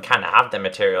kind of have the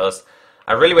materials.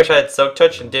 I really wish I had Silk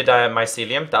Touch and did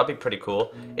mycelium. That would be pretty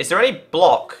cool. Is there any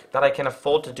block that I can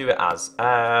afford to do it as?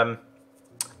 I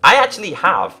actually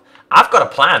have. I've got a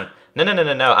plan. No.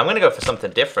 I'm going to go for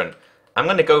something different. I'm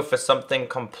going to go for something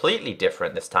completely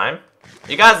different this time.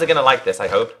 You guys are going to like this, I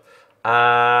hope.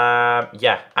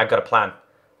 Yeah, I've got a plan.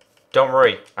 Don't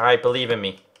worry. Alright, believe in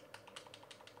me.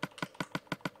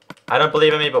 I don't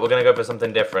believe in me, but we're going to go for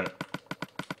something different.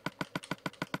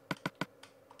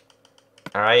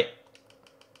 Alright.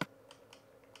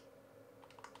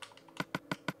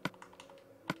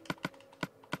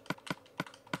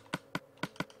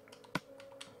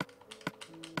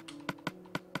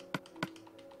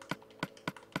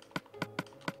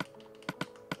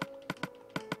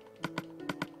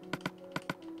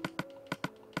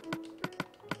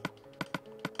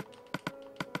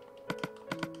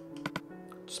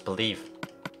 Just believe.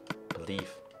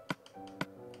 Believe.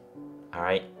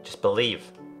 Alright, just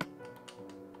believe.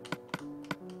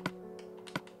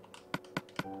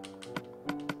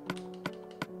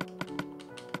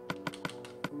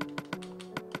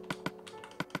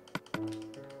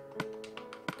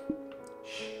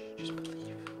 Shh, just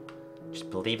believe. Just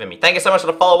believe in me. Thank you so much for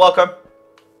the follow. Welcome.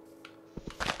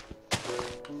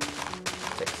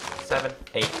 6, 7,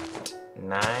 8,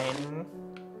 9,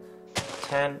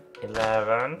 10,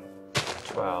 11,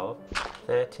 12,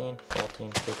 13,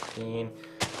 14, 15,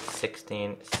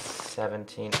 16,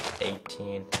 17,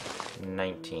 18,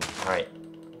 19. Alright.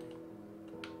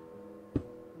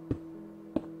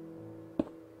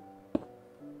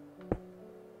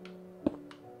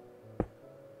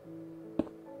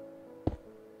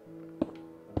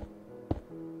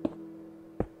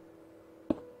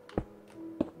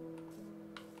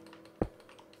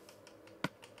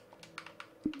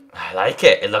 I like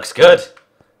it. It looks good.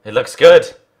 It looks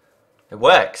good. It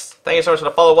works. Thank you so much for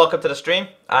the follow. Welcome to the stream.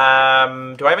 Do I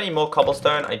have any more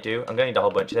cobblestone? I do. I'm going to need a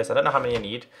whole bunch of this. I don't know how many I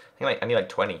need. I need like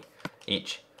 20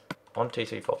 each. 1, 2,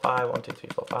 3, 4, 5. 1, 2, 3,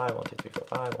 4, 5. 1, 2, 3, 4,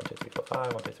 5. 1, 2, 3, 4,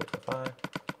 5. 1, 2, 3, 4, 5.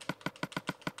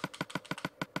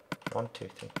 1, 2,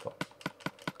 3, 4.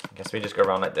 I guess we just go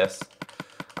around like this.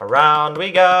 Around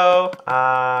we go.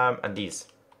 And these.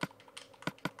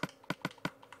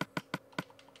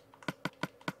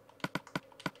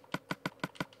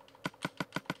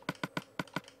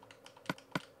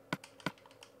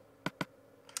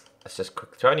 Let's just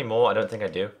quick. Do I have any more? I don't think I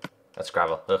do. That's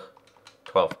gravel. Ugh.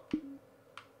 12.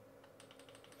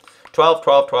 12.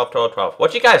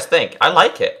 What do you guys think? I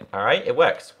like it. Alright, it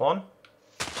works. 1,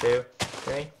 2,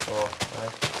 3, 4,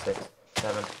 5, 6,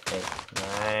 7, 8,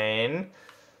 9,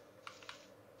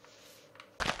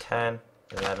 10,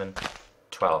 11,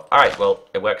 12. Alright, well,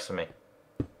 it works for me.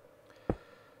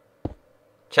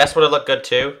 Chest would have looked good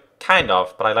too. Kind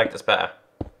of, but I like this better.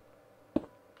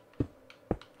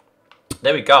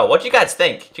 There we go. What do you guys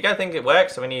think? Do you guys think it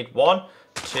works? So we need 1,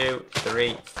 2,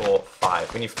 3, 4,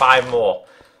 5. We need 5 more.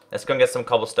 Let's go and get some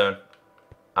cobblestone.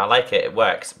 I like it. It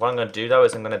works. What I'm going to do, though,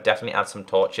 is I'm going to definitely add some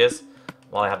torches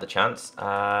while I have the chance.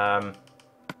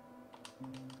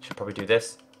 Should probably do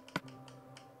this.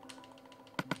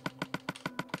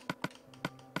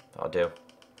 That'll do.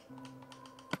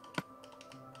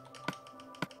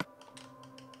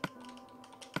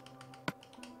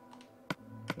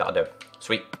 That'll do.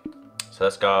 Sweet. So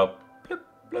let's go. Bloop,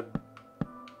 bloop,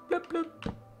 bloop, bloop.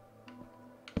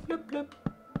 Bloop, bloop,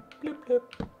 bloop, bloop.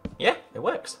 Yeah, it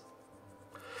works.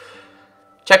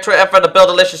 Check Twitter for the Build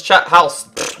Delicious Chat House.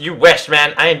 Pfft, you wish,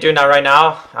 man. I ain't doing that right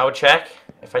now. I will check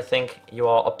if I think you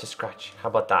are up to scratch. How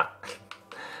about that?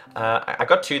 I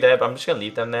got 2 there, but I'm just going to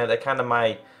leave them there. They're kind of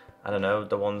my, I don't know,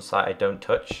 the ones that I don't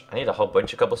touch. I need a whole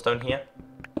bunch of cobblestone here.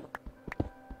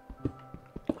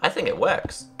 I think it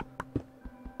works.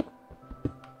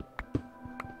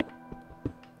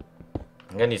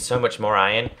 I'm going to need so much more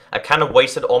iron. I kind of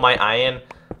wasted all my iron.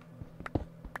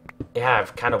 Yeah,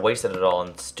 I've kind of wasted it all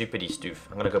on stupidity stoof.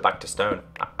 I'm going to go back to stone.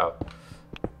 Uh-oh.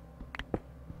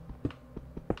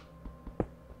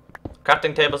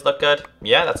 Crafting tables look good.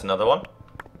 Yeah, that's another one.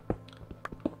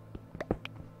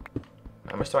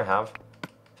 How much do I have?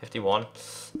 51.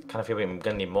 Kind of feel I'm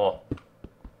going to need more.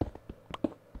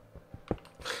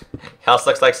 House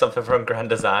looks like something from Grand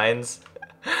Designs.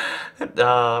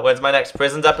 When's my next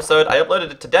Prisons episode? I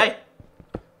uploaded it today.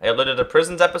 I uploaded a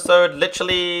Prisons episode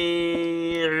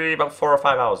literally about 4 or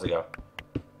 5 hours ago.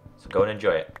 So go and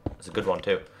enjoy it. It's a good one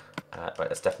too. Right,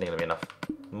 that's definitely going to be enough.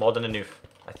 More than enough,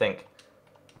 I think.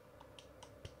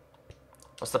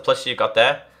 What's the plushie you got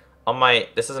there? On my,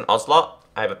 this is an Ocelot.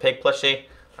 I have a pig plushie.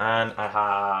 And I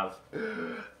have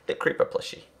the creeper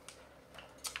plushie.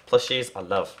 Plushies I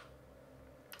love.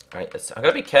 Alright, I'm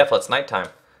going to be careful. It's nighttime.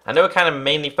 I know we're kind of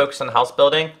mainly focused on house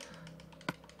building.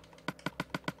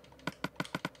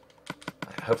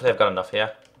 Hopefully I've got enough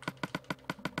here.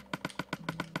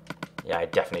 Yeah, I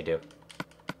definitely do.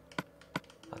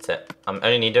 That's it. I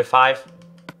only needed 5.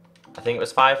 I think it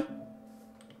was 5.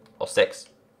 Or 6.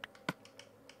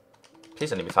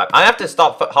 Please only be 5. I have to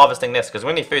start harvesting this because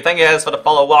we need food. Thank you guys for the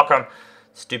follow. Welcome.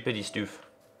 Stupidity stoof.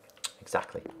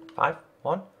 Exactly. 5.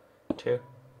 1, 2,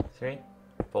 3,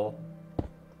 4,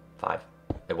 5.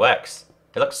 It works.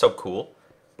 It looks so cool.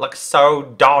 It looks so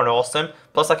darn awesome.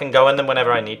 Plus I can go in them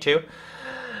whenever I need to.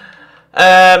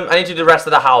 I need to do the rest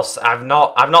of the house. I've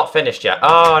not finished yet.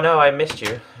 Oh no, I missed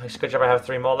you. It's a good job I have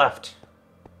 3 more left.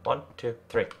 1, 2,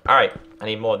 3. Alright. I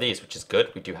need more of these, which is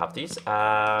good. We do have these.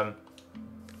 Let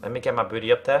me get my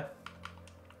booty up there.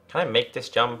 Can I make this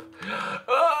jump?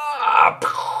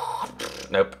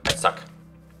 Nope, I suck.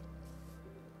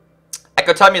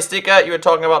 Echo, tell me a sticker you were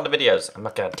talking about in the videos. I'm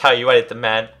not going to tell you anything,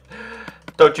 man.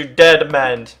 Don't you dare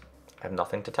demand. I have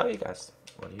nothing to tell you guys.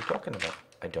 What are you talking about?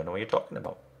 I don't know what you're talking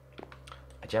about.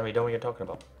 I generally don't know what you're talking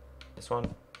about. This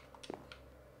one.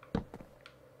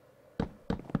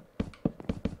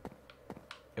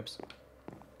 Oops.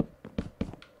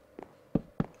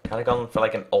 Kind of going for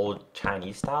like an old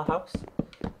Chinese style house.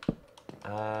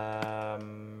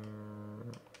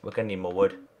 We're going to need more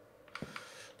wood.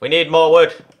 We need more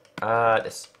wood.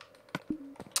 This.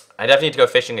 I definitely need to go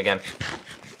fishing again.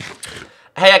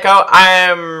 Hey Echo,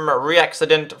 I'm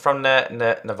re-accident from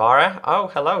Navarra. Oh,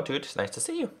 hello dude, it's nice to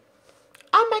see you.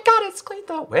 Oh my god, it's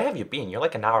Cleto. Where have you been? You're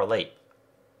like an hour late.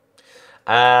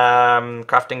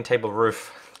 Crafting table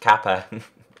roof. Kappa.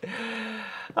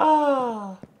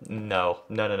 Oh, no.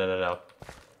 No.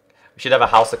 We should have a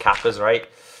house of kappas, right?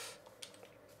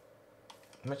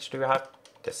 How much do we have?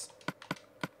 This.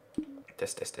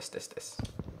 This.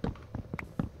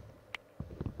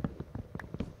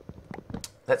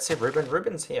 Let's see, Ruben.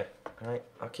 Ruben's here. Alright,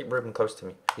 I'll keep Ruben close to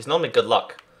me. He's normally good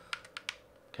luck.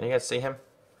 Can you guys see him?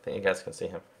 I think you guys can see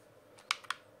him.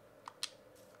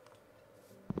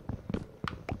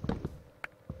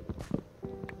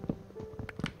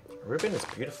 Ruben is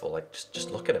beautiful. Like,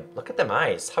 just look at him. Look at them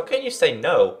eyes. How can you say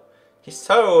no? He's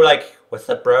so like, what's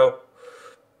up, bro?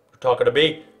 You talking to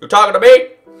me? You talking to me?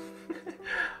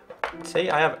 See,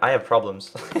 I have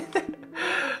problems.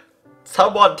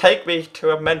 Someone take me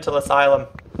to a mental asylum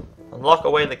and lock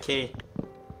away the key.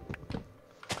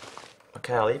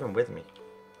 Okay, I'll leave him with me.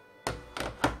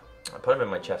 I'll put him in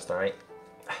my chest, alright?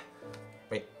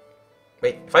 Wait.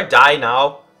 If I die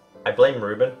now, I blame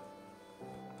Ruben.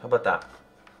 How about that?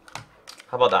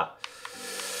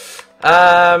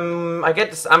 I get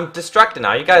this. I'm distracted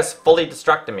now. You guys fully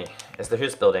distracted me. It's the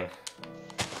house building.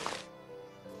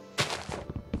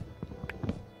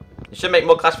 You Should make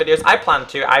more Clash videos. I plan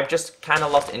to. I've just kind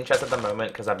of lost interest at the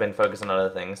moment because I've been focused on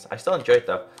other things. I still enjoy it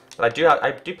though. But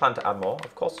I do plan to add more,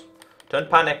 of course. Don't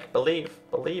panic. Believe.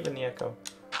 Believe in the Echo.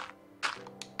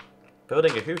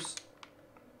 Building a house.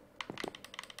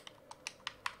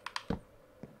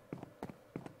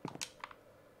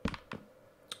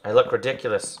 I look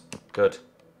ridiculous. Good.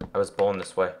 I was born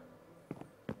this way.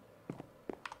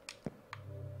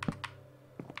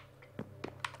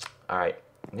 Alright.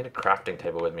 I need a crafting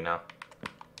table with me now.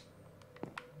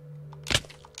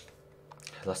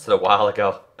 I lost it a while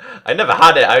ago. I never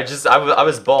had it. I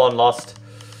was born lost.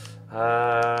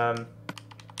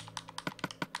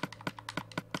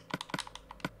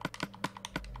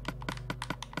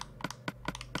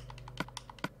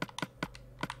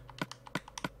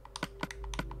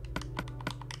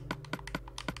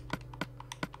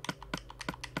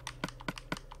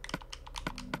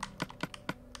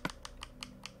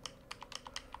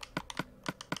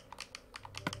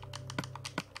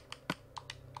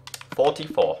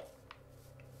 44.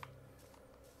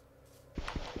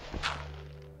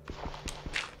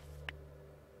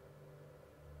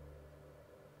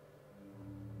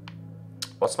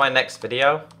 What's my next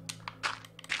video?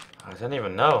 I don't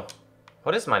even know.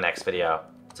 What is my next video?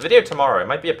 It's a video tomorrow. It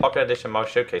might be a Pocket Edition Mouse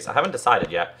Showcase. I haven't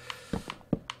decided yet.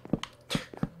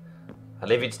 I'll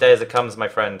leave each day as it comes, my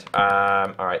friend.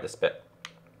 Alright, this bit.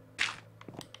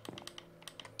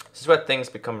 This is where things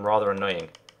become rather annoying.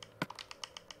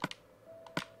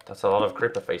 That's a lot of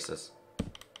creeper faces.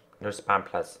 No spam,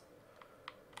 please.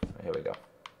 Here we go.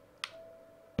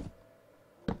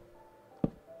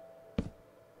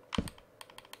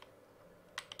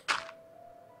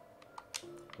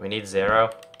 We need 0.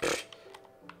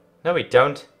 No, we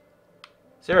don't.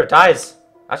 0 dies.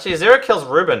 Actually, 0 kills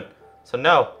Ruben. So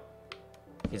no.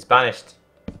 He's banished.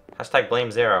 Hashtag blame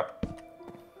 0.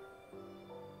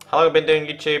 How long have I been doing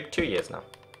YouTube? 2 years now.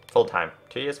 Full time.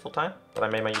 2 years full time? But I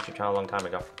made my YouTube channel a long time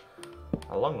ago.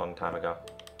 A long, long time ago.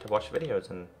 To watch videos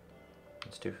and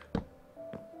stuff.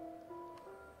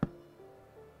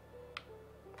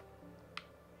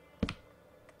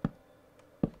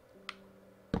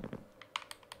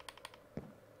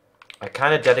 I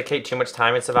kind of dedicate too much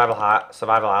time in Survival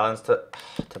Islands to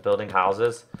building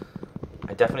houses.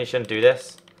 I definitely shouldn't do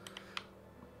this.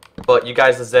 But you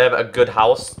guys deserve a good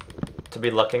house to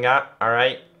be looking at,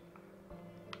 alright?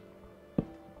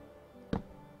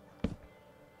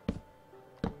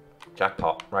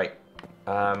 Jackpot, right.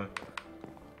 Yeah,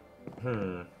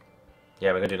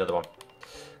 we're gonna do another one.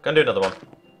 Gonna do another one.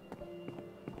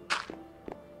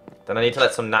 Then I need to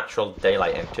let some natural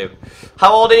daylight in too.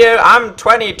 How old are you? I'm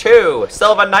 22.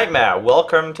 Silver Nightmare.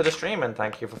 Welcome to the stream and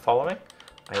thank you for following.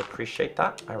 I appreciate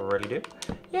that. I really do.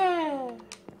 Yeah.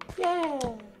 Yeah.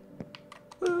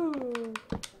 Woo.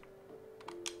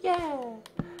 Yeah.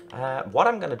 What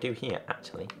I'm gonna do here,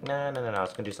 actually. No. I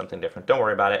was gonna do something different. Don't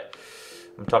worry about it.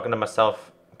 I'm talking to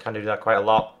myself. I kind of do that quite a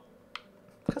lot.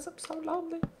 Because I'm so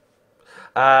lonely.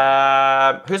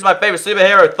 Who's my favorite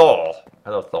superhero? Thor. I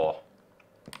love Thor.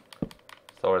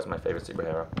 Thor is my favorite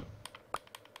superhero.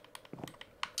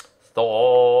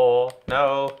 Thor.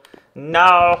 No.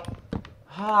 No.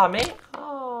 Ah, me.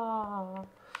 Ah.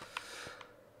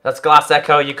 That's glass,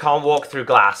 Echo. You can't walk through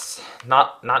glass.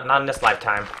 Not in this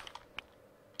lifetime.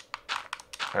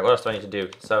 Alright, what else do I need to do?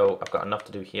 So, I've got enough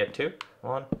to do here too.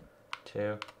 1,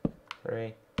 2,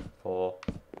 3, 4.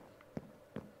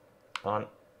 1,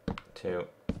 2,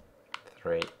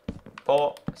 3,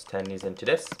 4. Let's turn these into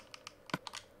this.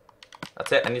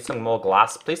 That's it. I need some more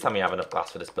glass. Please tell me I have enough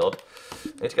glass for this build.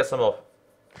 I need to get some more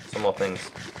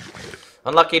things.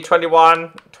 Unlucky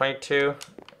 21, 22.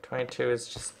 22 is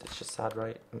just sad,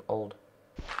 right? I'm old.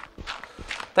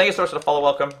 Thank you so much for the follow.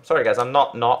 Welcome. Sorry guys, I'm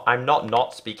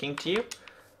not speaking to you.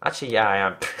 Actually, yeah, I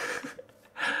am.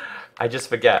 I just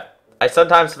forget. I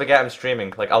sometimes forget I'm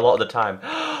streaming, like a lot of the time.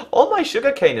 All my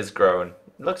sugarcane is grown.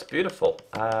 It looks beautiful.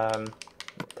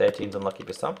 13's unlucky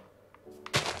for some.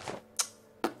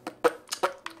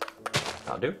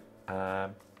 That'll do.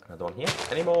 Another one here.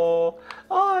 Any more?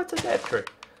 Oh, it's a dead tree.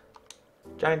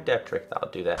 Giant dead tree. That'll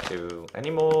do that too.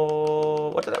 Any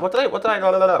more?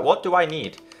 What do I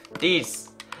need? These.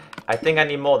 I think I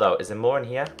need more though. Is there more in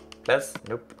here? Please?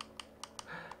 Nope.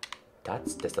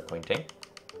 That's disappointing.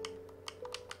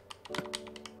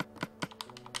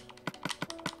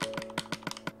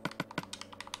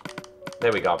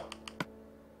 There we go.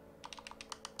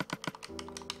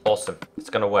 Awesome. It's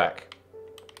gonna work.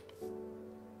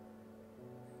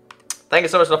 Thank you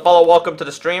so much for the follow. Welcome to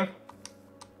the stream.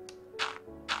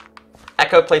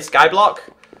 Echo plays Skyblock.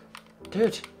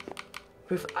 Dude,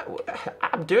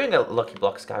 I'm doing a Lucky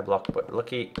Block Skyblock, but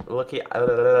Lucky.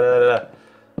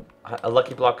 A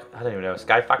lucky block, I don't even know,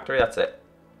 Sky Factory, that's it.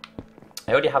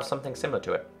 I already have something similar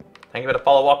to it. Thank you for the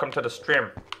follow, welcome to the stream.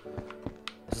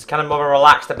 This is kind of more of a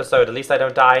relaxed episode, at least I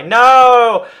don't die.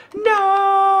 No! No!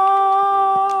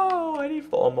 I need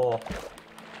 4 more.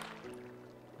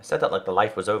 I said that like the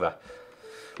life was over.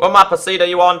 What map of seed are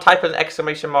you on? Type in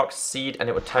exclamation mark seed and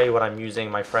it will tell you what I'm using,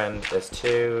 my friend. There's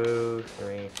 2,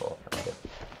 3, 4, 5.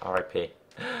 R.I.P.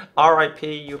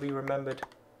 R.I.P. You'll be remembered.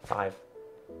 5.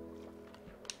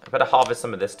 I better harvest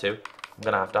some of this too. I'm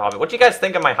gonna have to harvest. What do you guys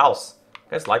think of my house? You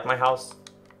guys like my house?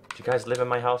 Do you guys live in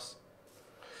my house?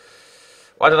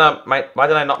 Why did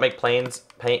I not make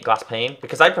glass pane?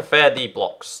 Because I prefer the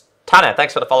blocks. Tanner,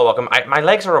 thanks for the follow, welcome. My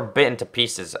legs are a bit into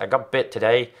pieces. I got bit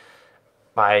today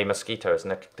by mosquitoes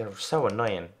and they're so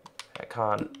annoying. I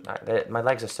can't. My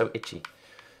legs are so itchy.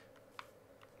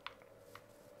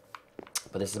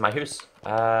 But this is my house.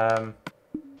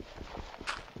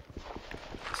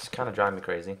 This is kind of driving me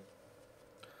crazy.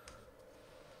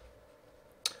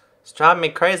 It's driving me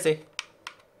crazy.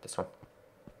 This one.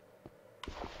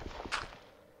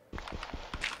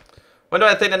 When do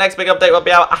I think the next big update will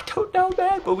be out? I don't know,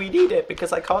 man, but we need it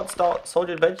because I can't start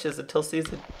Soldier Adventures until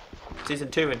season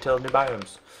 2, until new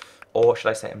biomes. Or should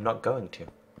I say I'm not going to.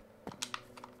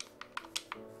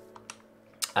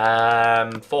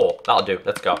 4. That'll do.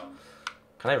 Let's go.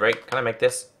 Can I make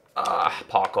this?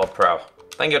 Parkour Pro.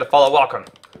 Thank you to follow. Welcome.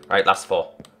 Alright, last 4.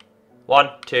 1,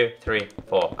 2, 3,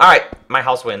 4. Alright, my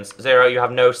house wins. 0, you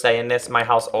have no say in this. My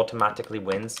house automatically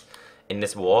wins in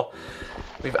this war.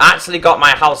 We've actually got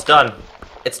my house done.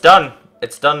 It's done.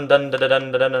 It's done. Done. Done.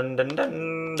 Done. Done. Done. Done.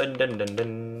 Done. Done. Done. Done.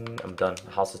 Done. I'm done.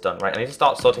 The house is done. Right, I need to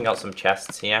start sorting out some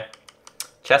chests here.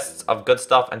 Chests of good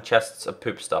stuff and chests of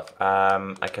poop stuff.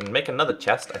 I can make another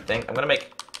chest, I think. I'm gonna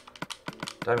make...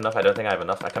 Do I have enough? I don't think I have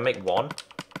enough. I can make 1,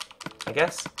 I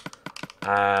guess.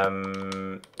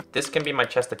 This can be my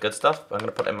chest of good stuff. I'm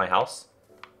gonna put it in my house.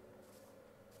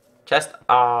 Chest,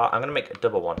 I'm gonna make a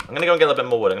double one. I'm gonna go and get a little bit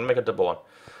more wood. I'm gonna make a double one.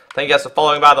 Thank you guys for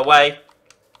following, by the way.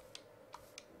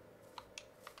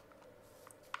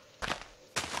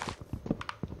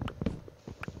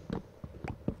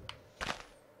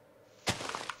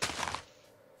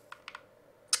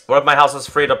 One of my houses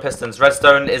freed up pistons.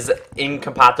 Redstone is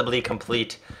incompatibly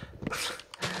complete.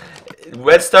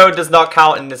 Redstone does not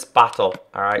count in this battle.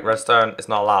 Alright, redstone is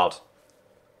not allowed.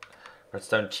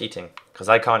 Redstone cheating. Because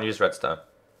I can't use redstone.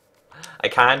 I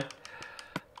can.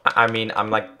 I mean, I'm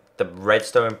like the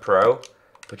redstone pro.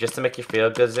 But just to make you feel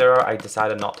good, Zero, I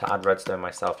decided not to add redstone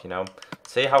myself, you know.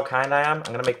 See how kind I am?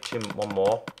 I'm going to make 1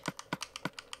 more.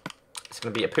 It's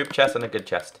going to be a poop chest and a good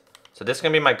chest. So this is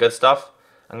going to be my good stuff.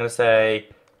 I'm going to say...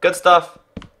 Good stuff,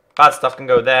 bad stuff can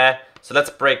go there. So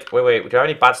let's break. Wait. Do I have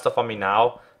any bad stuff on me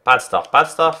now? Bad stuff.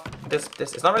 This.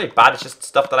 It's not really bad. It's just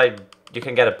stuff that you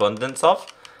can get abundance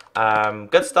of.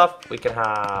 Good stuff. We can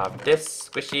have this,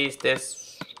 squishies,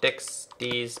 this, sticks,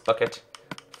 these, bucket,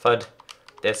 fud,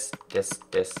 this.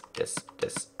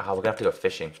 Oh, we're gonna have to go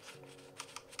fishing.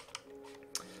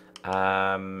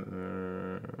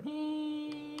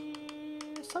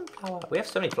 Sunflower. We have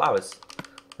so many flowers.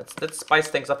 Let's spice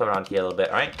things up around here a little bit,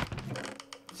 alright?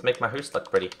 Let's make my house look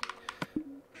pretty.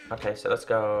 Okay, so let's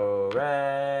go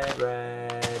red.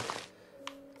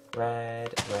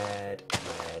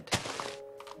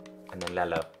 And then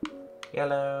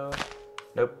yellow.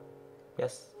 Nope.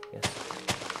 Yes.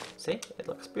 See? It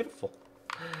looks beautiful.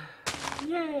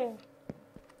 Yeah.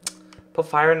 Put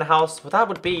fire in the house. Well, that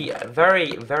would be a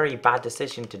very, very bad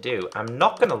decision to do. I'm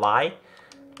not gonna lie.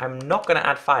 I'm not gonna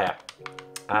add fire.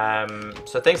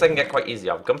 So things I can get quite easy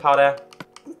off. Gunpowder.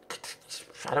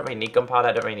 I don't really need gunpowder.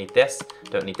 I don't really need this.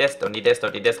 Don't need this.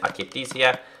 I keep these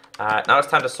here. Now it's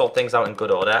time to sort things out in good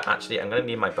order. Actually, I'm going to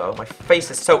need my bow. My face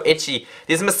is so itchy.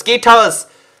 These mosquitoes!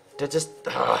 They're just...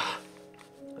 They're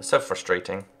so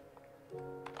frustrating.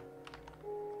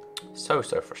 So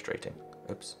frustrating.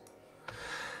 Oops.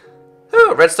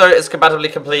 Oh, redstone is compatibly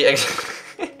complete.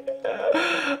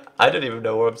 I don't even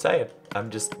know what I'm saying. I'm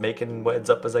just making words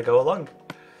up as I go along.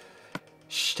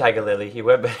 Shh, Tiger Lily, you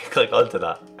weren't meant to click onto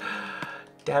that.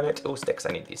 Damn it. Oh, sticks, I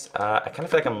need these. I kind of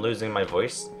feel like I'm losing my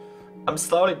voice. I'm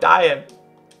slowly dying.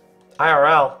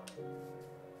 IRL.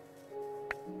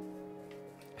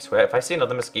 I swear, if I see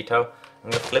another mosquito, I'm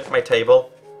going to flip my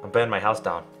table and burn my house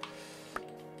down.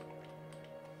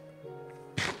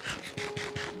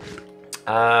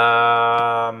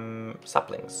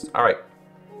 Saplings. Alright.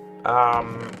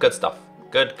 Good stuff.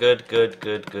 Good.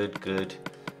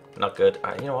 Not good.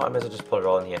 You know what? I might as well just put it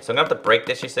all in here. So I'm going to have to break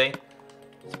this, you see?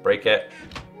 Let's break it.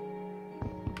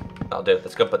 That'll do.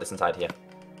 Let's go put this inside here.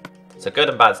 So good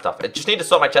and bad stuff. I just need to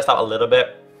sort my chest out a little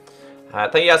bit.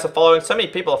 Thank you guys for following. So many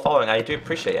people are following. I do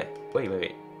appreciate it.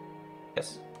 Wait.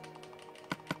 Yes.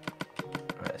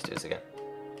 Alright, let's do this again.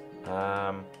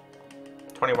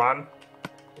 21.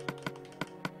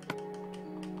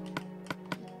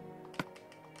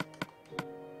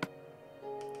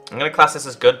 I'm gonna class this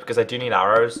as good because I do need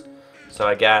arrows. So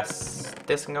I guess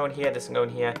this can go in here, this can go in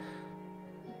here.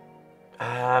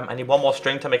 I need one more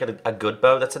string to make it a good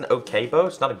bow. That's an okay bow,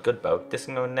 it's not a good bow. This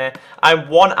can go in there. I'm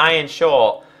 1 iron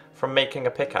short from making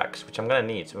a pickaxe, which I'm gonna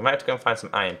need. So we might have to go and find some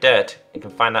iron dirt. You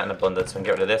can find that in abundance. So we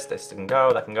can get rid of this. This can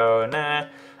go, that can go in there.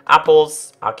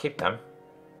 Apples, I'll keep them.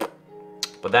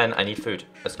 But then I need food.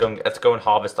 Let's go and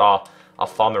harvest our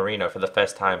farmerino for the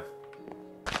first time.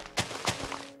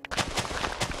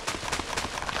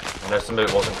 I know some of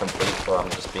it wasn't complete, or I'm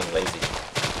just being lazy.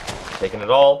 Taking it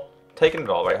all,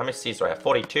 right? How many seeds do I have?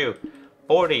 42.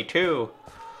 42,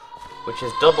 which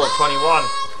is double 21.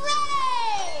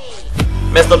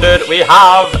 Mr. Dude, we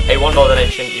have a $1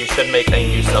 donation. You should make a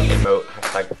use of emote.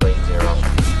 Hashtag blame zero.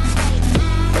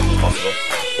 If possible.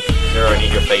 Zero, I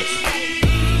need your face.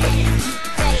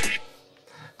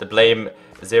 The blame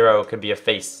zero can be a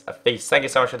face. A face. Thank you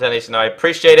so much for the donation. I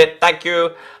appreciate it. Thank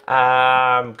you.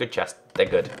 Good chest. They're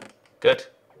good. Good.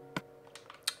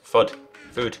 Food.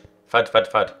 Food.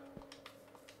 Fud.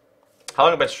 How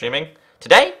long have I been streaming?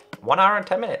 Today? 1 hour and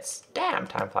 10 minutes. Damn,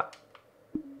 time flat.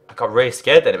 I got really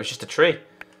scared then. It was just a tree.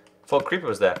 I thought a creeper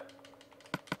was there.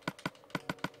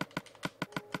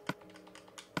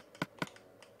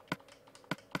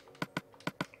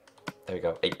 There we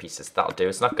go. 8 pieces. That'll do.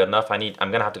 It's not good enough. I'm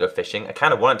gonna have to go fishing. I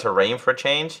kind of want it to rain for a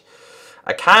change.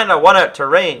 I kind of want it to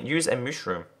rain. Use a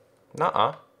mooshroom.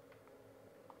 Nuh-uh.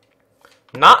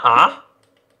 Nuh-uh.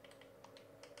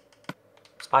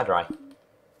 Spider eye.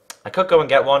 I could go and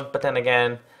get one, but then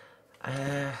again,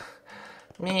 it's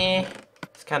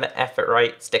kind of effort,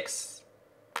 right? Sticks.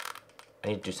 I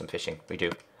need to do some fishing. We do.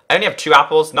 I only have 2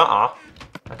 apples. Nuh-uh.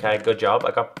 Okay, good job.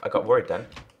 I got worried then.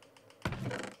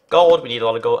 Gold. We need a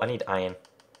lot of gold. I need iron.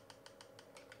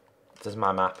 This is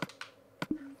my map.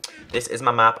 This is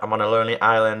my map. I'm on a lonely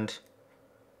island.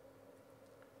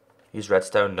 Use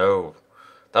redstone? No.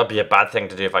 That would be a bad thing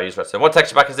to do if I use redstone. What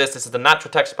texture pack is this? This is the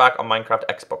natural texture pack on Minecraft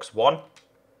Xbox One.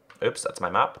 Oops, that's my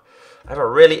map. I have a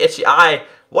really itchy eye.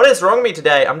 What is wrong with me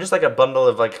today? I'm just like a bundle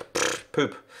of like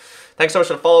poop. Thanks so much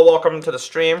for the follow. Welcome to the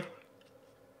stream.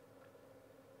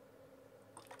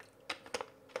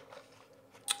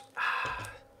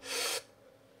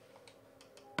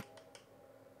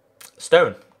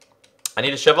 Stone. I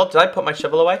need a shovel. Did I put my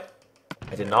shovel away?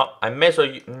 I did not. I may as well...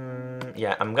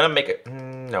 yeah, I'm going to make it...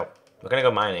 no. We're going to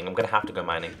go mining. I'm going to have to go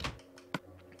mining.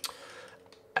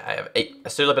 I have a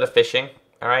little bit of fishing.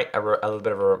 Alright, a little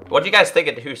bit of a... What do you guys think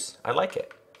of the house? I like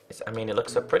it. I mean, it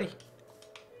looks so pretty.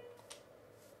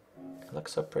 It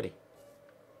looks so pretty.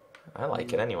 I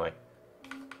like it anyway.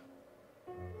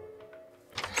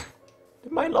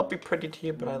 It might not be pretty to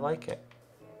you, but I like it.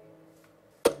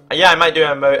 Yeah, I might do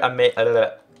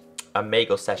a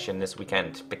Mago session this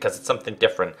weekend because it's something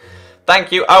different.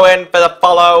 Thank you, Owen, for the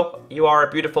follow. You are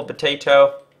a beautiful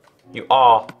potato. You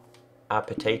are a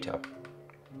potato.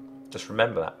 Just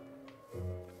remember that.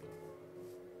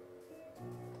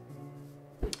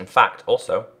 In fact,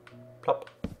 also, plop,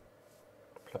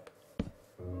 plop.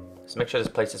 Just make sure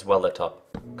this place is well lit up.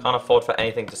 Can't afford for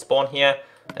anything to spawn here.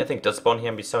 Anything does spawn here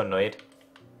and be so annoyed.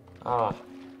 Ah.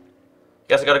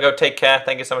 Guess I gotta go take care.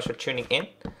 Thank you so much for tuning in.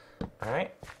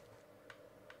 Alright.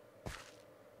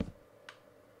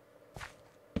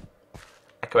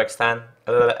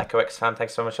 ECKOX fan,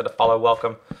 thanks so much for the follow.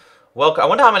 Welcome. Welcome. I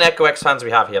wonder how many ECKOX fans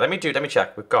we have here. Let me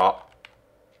check. We've got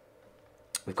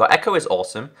Echo is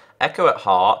awesome, Echo at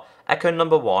heart, Echo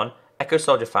number 1, Echo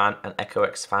Soldier fan, and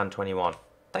ECKOX fan 21.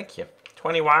 Thank you.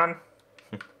 21.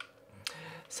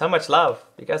 So much love.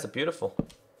 You guys are beautiful.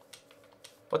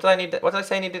 What did I need? What did I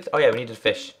say I needed? Oh yeah, we needed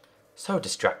fish. So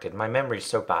distracted. My memory is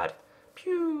so bad.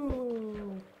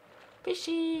 Pew.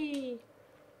 Fishy.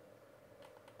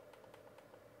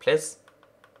 Please.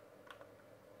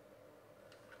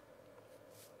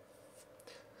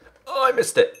 Oh, I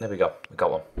missed it. There we go. We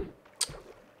got one.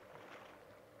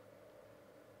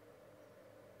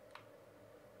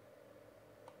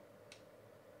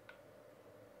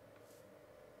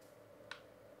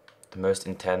 The most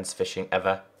intense fishing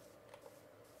ever.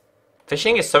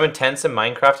 Fishing is so intense in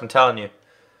Minecraft, I'm telling you.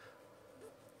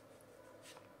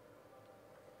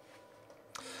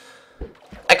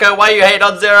 Echo, why you hate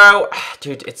on Zero?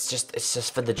 Dude, it's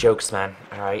just for the jokes, man.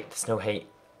 Alright, there's no hate.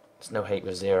 There's no hate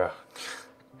with Zero.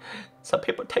 Some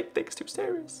people take things too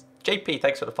serious. JP,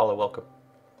 thanks for the follow, welcome.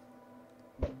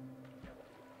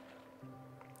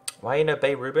 Why you no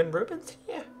Bay Ruben? Ruben's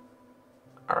here.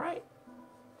 Alright.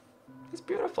 It's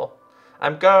beautiful.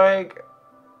 I'm going.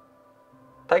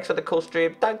 Thanks for the cool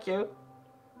stream. Thank you.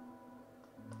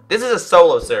 This is a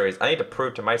solo series. I need to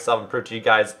prove to myself and prove to you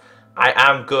guys I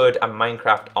am good at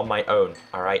Minecraft on my own.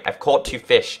 Alright, I've caught 2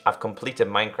 fish. I've completed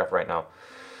Minecraft right now.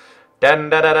 I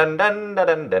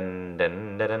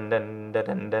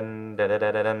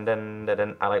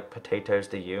like potatoes,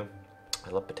 do you? I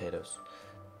love potatoes.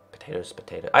 Potatoes,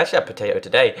 potato. I actually had potato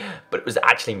today, but it was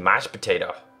actually mashed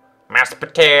potato. Mashed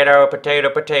potato, potato,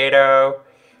 potato.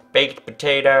 Baked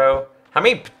potato. How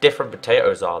many different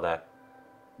potatoes are there?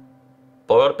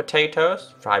 Boiled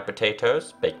potatoes, fried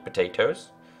potatoes, baked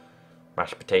potatoes,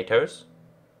 mashed potatoes,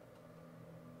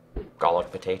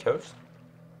 garlic potatoes,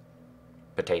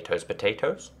 potatoes,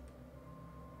 potatoes,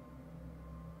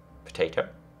 potato,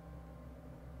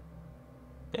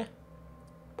 yeah,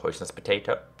 poisonous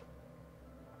potato,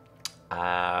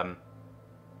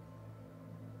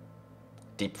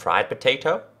 deep fried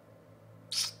potato,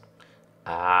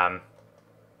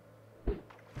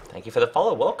 thank you for the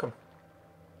follow, welcome.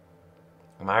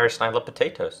 I'm Irish and I love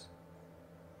potatoes.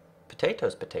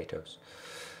 Potatoes, potatoes.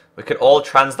 We could all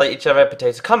translate each other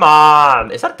potatoes. Come on!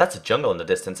 That's a jungle in the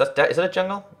distance. Is that a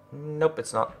jungle? Nope,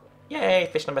 it's not. Yay,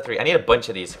 fish number 3. I need a bunch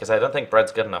of these because I don't think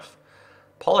bread's good enough.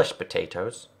 Polished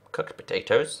potatoes. Cooked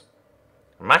potatoes.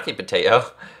 Mackie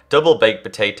potato. Double baked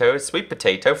potatoes. Sweet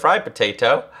potato. Fried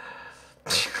potato.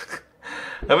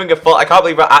 Having a full... I can't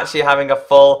believe we're actually having a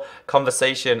full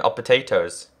conversation of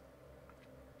potatoes.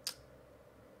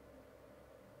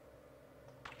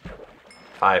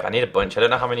 5. I need a bunch. I don't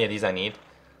know how many of these I need.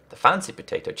 The fancy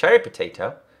potato. Cherry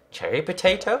potato. Cherry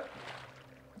potato?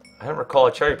 I don't recall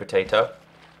a cherry potato.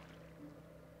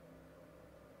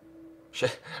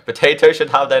 Potatoes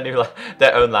should have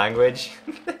their own language.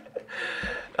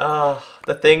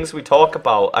 The things we talk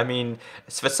about. I mean,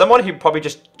 it's for someone who probably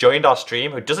just joined our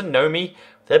stream who doesn't know me,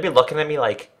 they'll be looking at me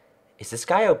like, is this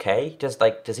guy okay?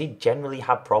 Does he generally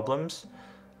have problems?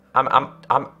 My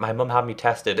mum had me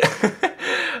tested.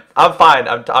 I'm fine.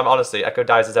 I'm honestly, Echo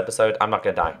dies this episode. I'm not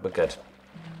gonna die. We're good.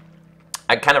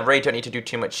 I kind of really don't need to do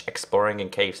too much exploring in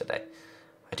caves today.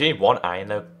 I do need 1 iron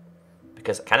though,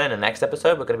 because kind of in the next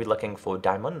episode we're gonna be looking for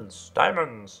diamonds.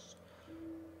 Diamonds.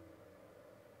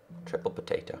 Triple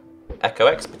potato. Echo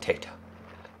X potato.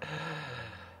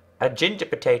 A ginger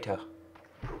potato.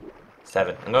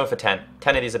 7. I'm going for 10.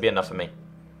 10 of these will be enough for me.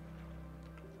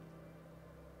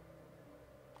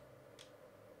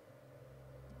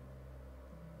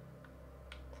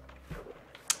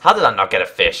 How did I not get a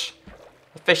fish?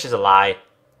 A fish is a lie.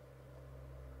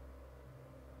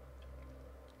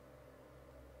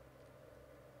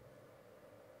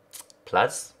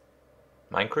 Plus,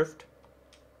 Minecraft.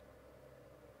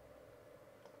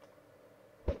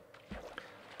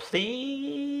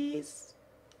 Please.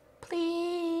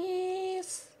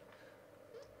 Please.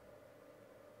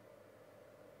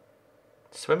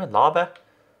 Swim in lava?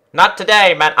 Not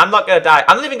today, man. I'm not gonna die.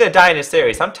 I'm not even gonna die in this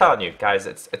series. I'm telling you, guys.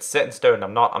 It's set in stone.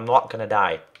 I'm not gonna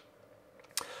die.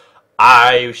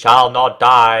 I shall not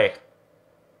die.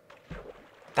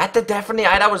 I definitely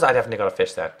got a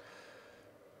fish then.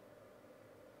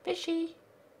 Fishy.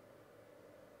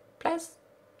 Please.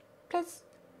 Please.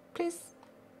 Please.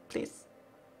 Please.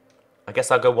 I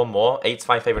guess I'll go 1 more. 8's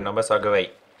my favorite number, so I'll go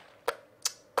 8.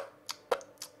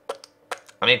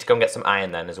 I need to go and get some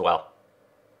iron then as well.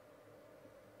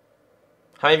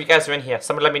 How many of you guys are in here?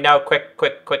 Someone let me know. Quick,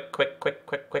 quick, quick, quick, quick,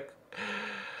 quick, quick.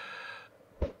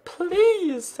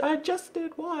 Please, I just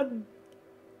did 1.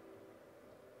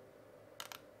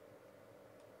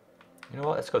 You know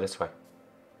what? Let's go this way.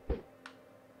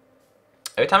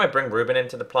 Every time I bring Ruben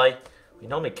into the play, we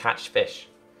normally catch fish.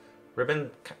 Ruben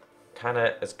kind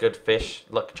of is good fish.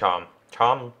 Luck, charm.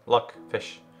 Charm, luck,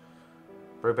 fish.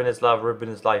 Ruben is love, Ruben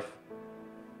is life.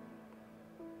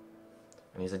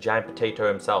 And he's a giant potato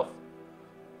himself.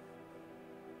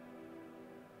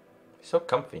 So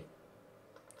comfy.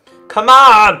 Come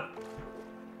on!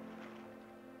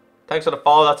 Thanks for the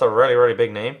follow. That's a really, really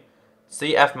big name.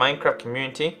 CF Minecraft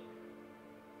Community.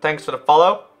 Thanks for the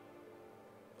follow.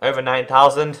 Over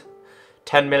 9,000.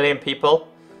 10 million people.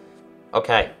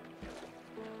 Okay.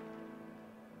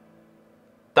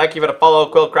 Thank you for the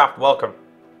follow, Quillcraft. Welcome.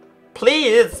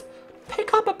 Please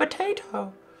pick up a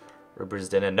potato. Ruber's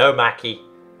dinner. No, Mackie.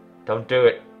 Don't do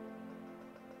it.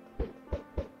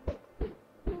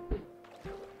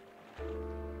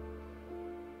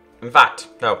 In fact,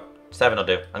 no, 7 will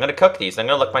do. I'm gonna cook these. I'm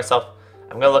gonna look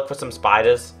for some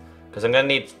spiders because I'm gonna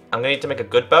need to make a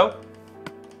good bow.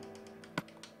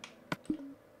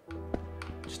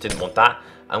 Just didn't want that.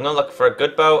 I'm gonna look for a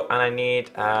good bow, and I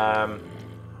need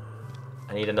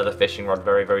another fishing rod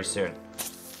very, very soon.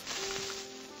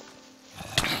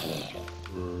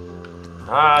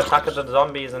 Ah, attack of the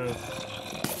zombies and...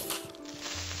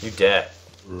 You dare.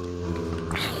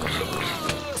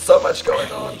 So much going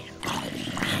on.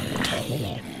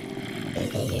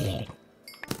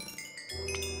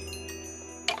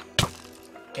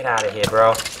 Get out of here,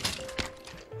 bro.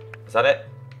 Is that it?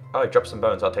 Oh, he dropped some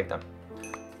bones. I'll take them.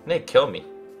 They kill me.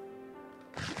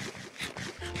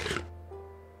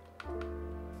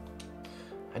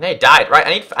 I know he died. Right,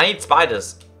 I need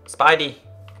spiders. Spidey.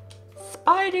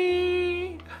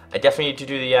 Spidey! I definitely need to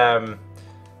do the,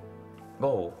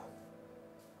 Whoa.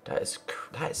 That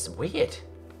is weird.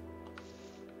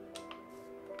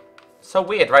 So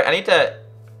weird, right? I need to...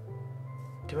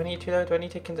 Do I need to, though? Do I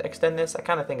need to extend this? I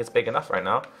kind of think it's big enough right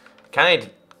now. I kind of need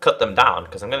to cut them down,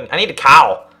 because I need a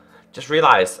cow! Just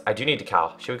realized I do need a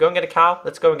cow. Should we go and get a cow?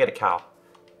 Let's go and get a cow.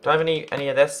 Do I have any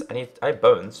of this? I have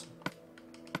bones.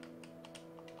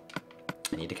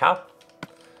 I need a cow.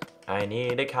 I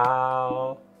need a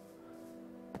cow.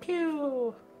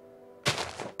 Pew!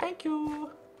 Thank you!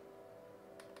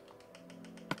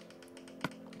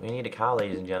 We need a cow,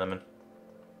 ladies and gentlemen.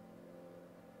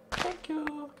 Thank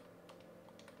you!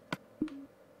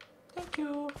 Thank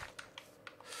you!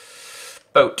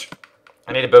 Boat.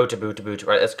 I need a boat, a boot.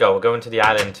 Right, let's go. We're going to the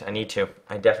island. I need to.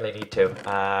 I definitely need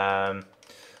to.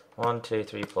 1, 2,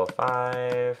 3, 4, 5.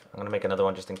 I'm going to make another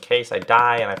one just in case I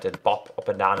die and I have to bop up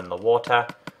and down in the water.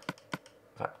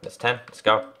 That's 10. Let's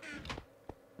go.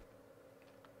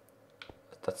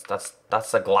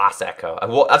 That's a glass echo.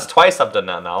 That's twice I've done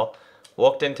that now.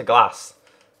 Walked into glass,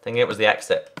 thinking it was the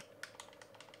exit.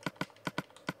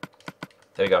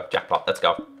 There we go. Jackpot. Let's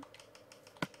go.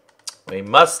 We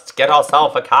must get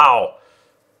ourselves a cow.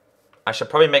 I should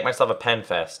probably make myself a pen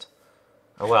first.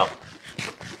 Oh well.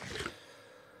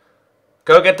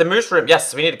 Go get the mooshroom.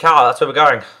 Yes, we need a cow. That's where we're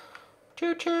going.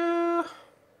 Choo choo.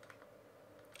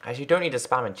 Actually, you don't need to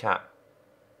spam in chat.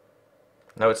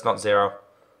 No, it's not 0.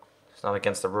 It's not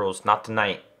against the rules. Not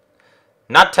tonight.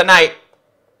 Not tonight.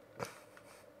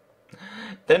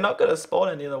 They're not going to spawn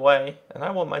any other way. And I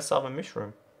want myself a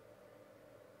mooshroom.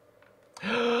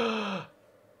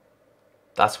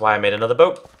 That's why I made another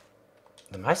boat.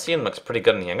 My scene looks pretty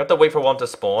good in here. I'm going to have to wait for one to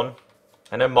spawn.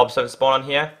 I know mobs don't spawn on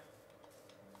here.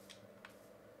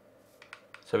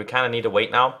 So we kind of need to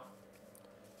wait now.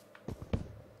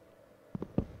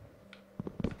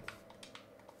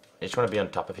 I just want to be on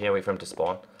top of here, wait for him to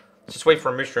spawn. Let's just wait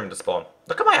for a mooshroom to spawn.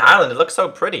 Look at my island, it looks so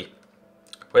pretty.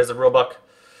 Where's the Robux?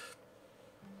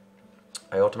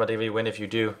 I automatically win if you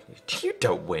do. You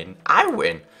don't win. I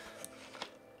win.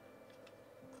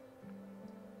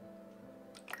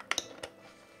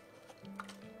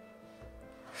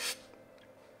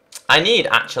 I need,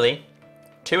 actually,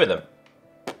 2 of them.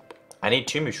 I need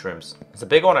 2 mooshrooms. There's a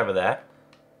big one over there.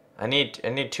 I need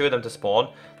 2 of them to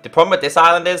spawn. The problem with this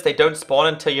island is they don't spawn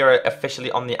until you're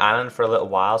officially on the island for a little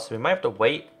while, so we might have to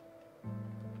wait.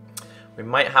 We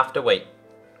might have to wait.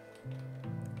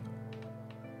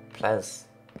 Please.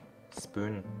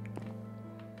 Spoon.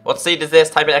 What seed is this?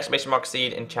 Type in exclamation mark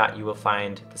seed in chat. You will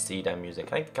find the seed I'm using.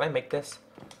 Can I make this?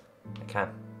 I can.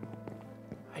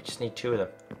 I just need 2 of them.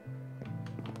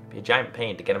 Be a giant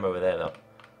pain to get them over there though.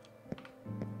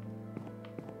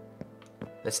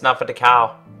 Listen up for the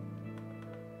cow.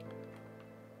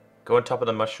 Go on top of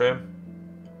the mushroom.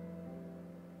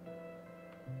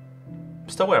 I'm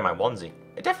still wearing my onesie.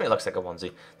 It definitely looks like a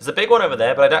onesie. There's a big one over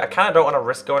there, but I kind of don't want to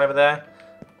risk going over there.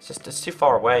 It's too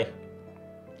far away.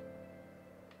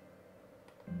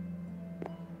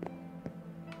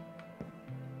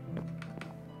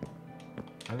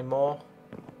 Any more?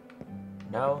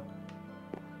 No.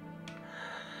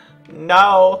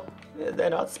 No! They're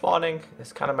not spawning.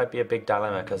 This kind of might be a big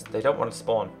dilemma because they don't want to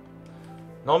spawn.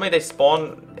 Normally they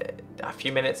spawn a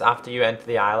few minutes after you enter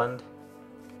the island.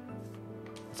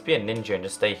 Let's be a ninja and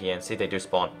just stay here and see if they do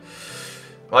spawn.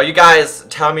 Well, you guys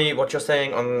tell me what you're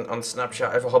saying on Snapchat.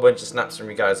 I have a whole bunch of snaps from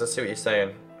you guys. Let's see what you're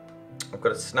saying. I've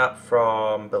got a snap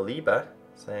from Belieber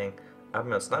saying, add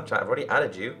me on Snapchat. I've already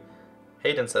added you.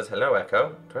 Hayden says, hello,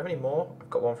 Echo. Do I have any more? I've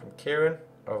got one from Kieran.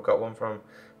 Oh, I've got one from...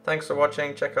 Thanks for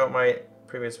watching. Check out my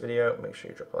previous video. Make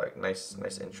sure you drop a like. Nice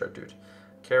intro, dude.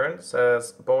 Kieran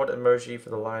says, board emoji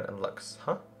for the lion and Lux.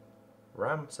 Huh?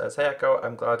 Ram says, hey, Echo.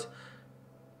 I'm glad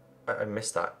I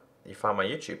missed that. You found my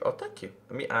YouTube. Oh, thank you.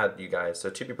 Let me add you guys.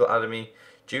 So 2 people added me.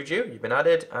 Juju, you've been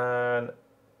added. And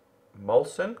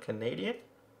Molson, Canadian.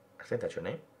 I think that's your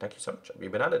name. Thank you so much.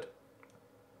 You've been added.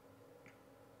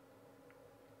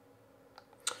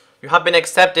 You have been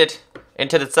accepted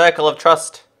into the circle of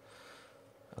trust.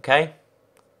 Okay?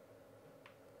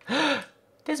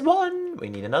 There's one. We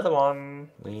need another one.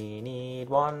 We need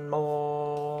one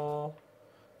more.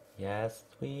 Yes,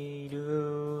 we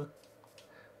do.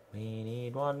 We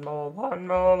need one more, one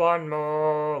more, one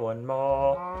more, one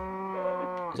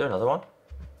more. Is there another one?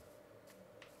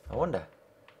 I wonder.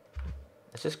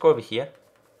 Let's just go over here.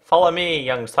 Follow me,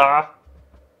 young sir.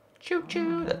 Choo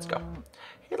choo. Let's go.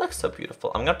 He looks so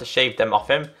beautiful. I'm going to have to shave them off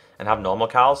him and have normal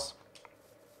cows.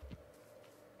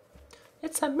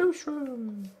 It's a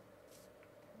mooshroom.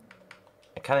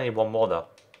 I kind of need one more though.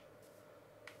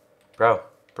 Bruh.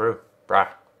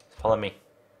 Follow me.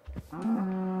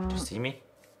 Do you see me?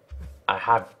 I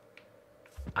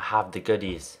have the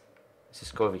goodies. Let's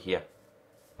just go over here.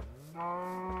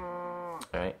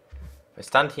 Alright. If I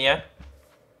stand here,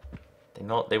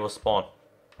 they will spawn.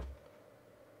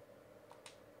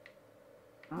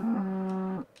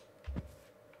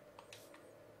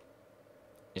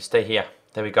 You stay here.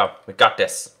 There we go. We got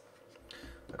this.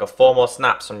 I got 4 more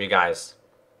snaps from you guys.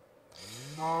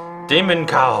 Demon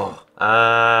cow.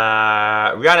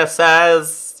 Rihanna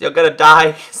says you're gonna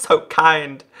die. So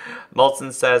kind.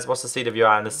 Molson says, what's the seed of your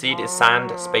island? The seed is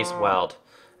sand, space, world.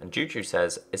 And Juju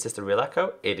says, is this the real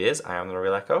Echo? It is. I am the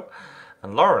real Echo.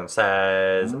 And Lauren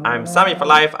says, I'm Sammy for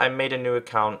life. I made a new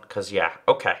account because yeah.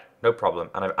 Okay, no problem.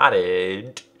 And I've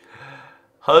added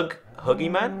Huggy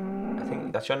Man. I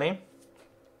think that's your name.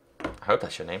 I hope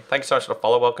that's your name. Thank you so much for the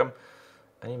follow. Welcome.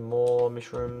 Any more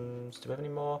mushrooms? Do we have any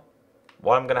more?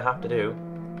 What I'm gonna have to do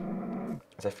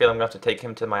is I feel I'm gonna have to take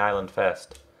him to my island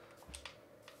first.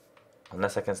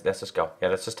 Unless I can, let's just go. Yeah,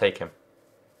 let's just take him.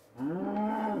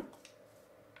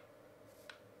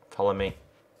 Follow me.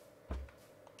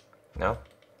 No?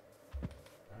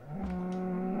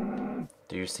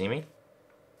 Do you see me?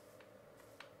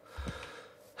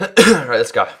 Right,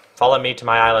 let's go. Follow me to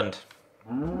my island.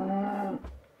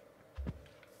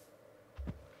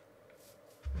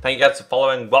 Thank you guys for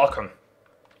following. Welcome.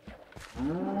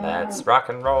 Let's rock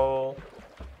and roll.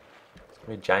 It's gonna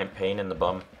be a giant pain in the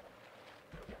bum.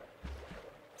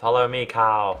 Follow me,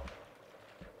 cow.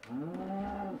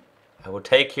 I will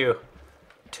take you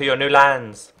to your new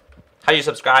lands. How do you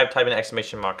subscribe? Type in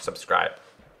exclamation mark subscribe.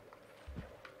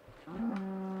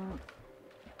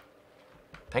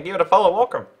 Thank you for the follow.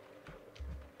 Welcome.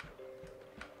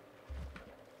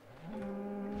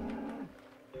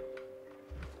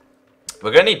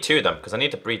 We're gonna need 2 of them because I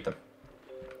need to breed them.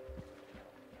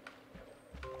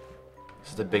 This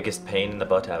is the biggest pain in the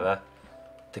butt ever.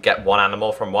 To get 1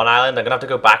 animal from 1 island. I'm gonna have to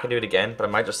go back and do it again, but I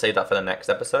might just save that for the next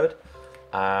episode.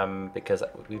 Because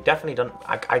we've definitely done...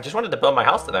 I just wanted to build my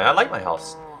house today. I like my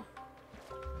house.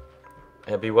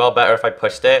 It'd be well better if I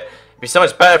pushed it. It'd be so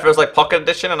much better if it was like Pocket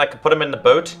Edition and I could put them in the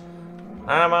boat.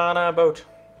 I'm on a boat.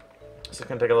 This is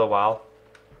gonna take a little while.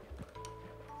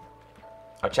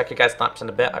 I'll check you guys' snaps in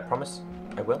a bit, I promise.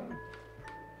 I will.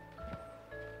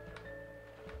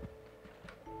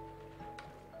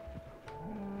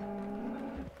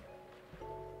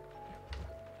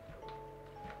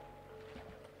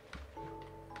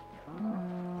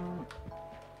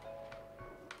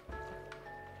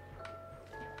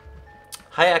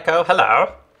 Hi Echo,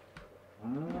 hello.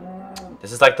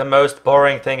 This is like the most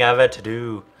boring thing ever to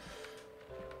do.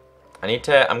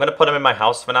 I'm gonna put him in my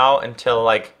house for now until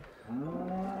like,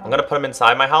 I'm gonna put him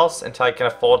inside my house until I can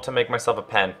afford to make myself a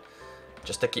pen.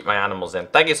 Just to keep my animals in.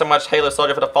 Thank you so much, Halo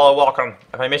Soldier, for the follow. Welcome.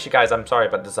 If I miss you guys, I'm sorry,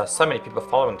 but there's so many people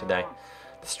following today.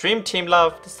 The stream team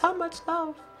love. There's so much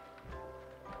love.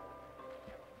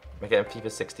 Am I getting FIFA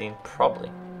 16?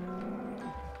 Probably.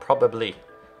 Probably.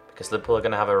 Because Liverpool are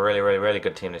going to have a really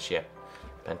good team this year.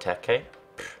 Benteke.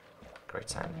 Great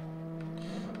sign.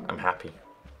 I'm happy.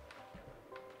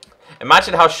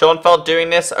 Imagine how Sean felt doing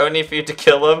this only for you to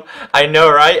kill him. I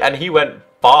know, right? And he went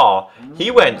far.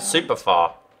 He went super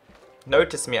far.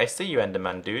 Notice me. I see you,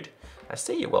 Enderman, dude. I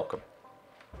see you. Welcome.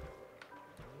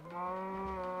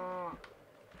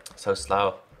 So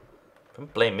slow.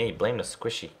 Don't blame me. Blame the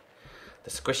squishy.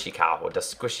 The squishy cow with the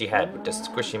squishy head with the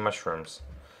squishy mushrooms.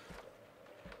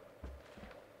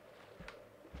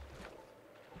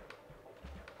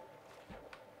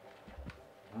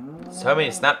 So many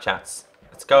Snapchats.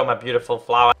 Let's go, my beautiful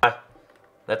flower.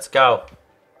 Let's go.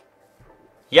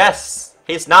 Yes!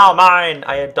 He's now mine!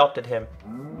 I adopted him.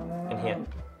 In here.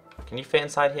 Can you fit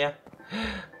inside here?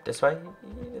 This way?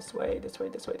 This way, this way,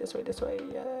 this way, this way, this way.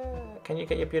 Yeah. Can you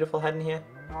get your beautiful head in here?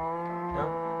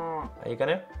 No? Are you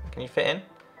gonna? Can you fit in?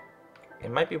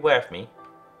 It might be worth me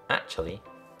actually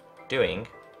doing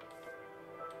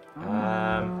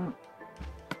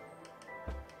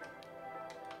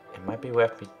it might be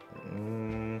worth me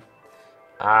it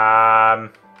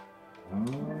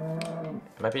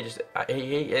might be just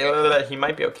he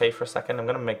might be okay for a second. I'm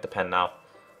gonna make the pen now.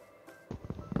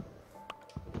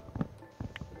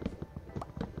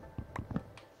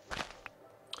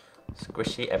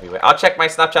 squishy everywhere. I'll check my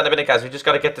Snapchat in a minute, guys. We just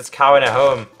got to get this cow in a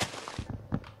home.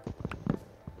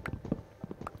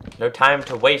 No time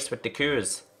to waste with the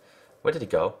coos. Where did he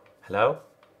go? Hello?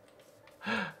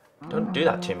 Don't do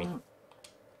that to me.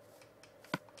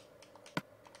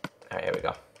 Alright, here we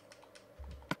go.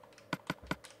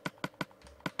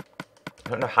 I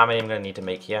don't know how many I'm going to need to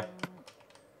make here.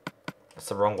 That's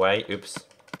the wrong way. Oops.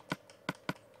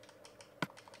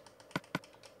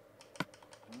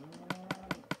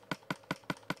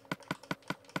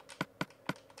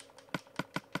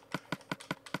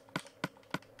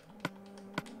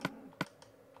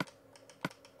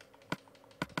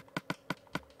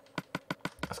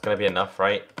 That's going to be enough,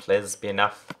 right? Please be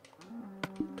enough.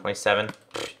 27.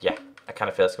 Yeah, I kind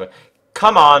of feel it's going.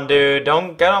 Come on, dude.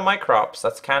 Don't get on my crops.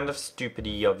 That's kind of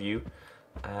stupidity of you.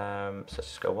 So let's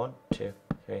just go 1, 2,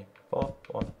 3, 4.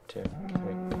 1, 2, 3,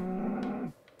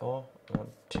 4. 1,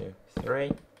 2,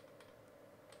 3.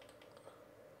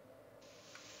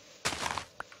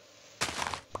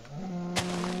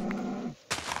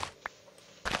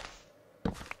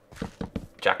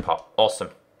 Jackpot. Awesome.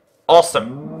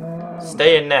 Awesome.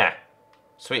 Stay in there.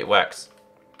 Sweet, it works.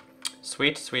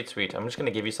 Sweet, sweet, sweet. I'm just going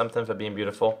to give you something for being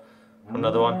beautiful.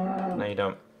 Another one? No, you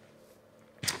don't.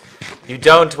 You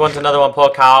don't want another one, poor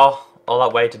cow. All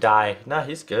that way to die. No,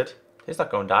 he's good. He's not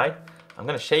going to die. I'm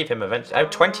going to shave him eventually. I have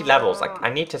 20 levels. Like,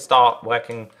 I need to start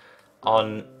working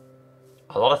on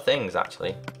a lot of things,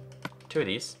 actually. 2 of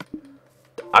these.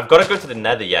 I've got to go to the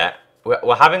nether yet.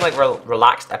 We're having, like,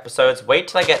 relaxed episodes. Wait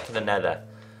till I get to the nether.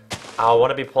 I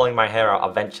want to be pulling my hair out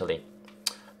eventually.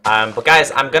 But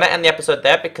guys, I'm going to end the episode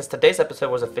there because today's episode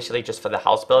was officially just for the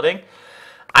house building.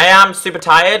 I am super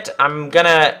tired. I'm going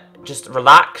to just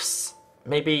relax.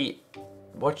 Maybe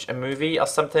watch a movie or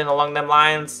something along them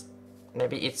lines.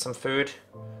 Maybe eat some food.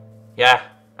 Yeah,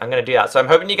 I'm going to do that. So I'm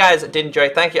hoping you guys did enjoy.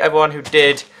 Thank you everyone who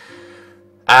did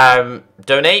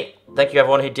donate. Thank you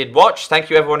everyone who did watch. Thank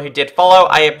you everyone who did follow.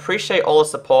 I appreciate all the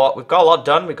support. We've got a lot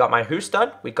done. We got my house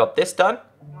done. We got this done.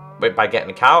 By getting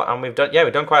a cow, and we've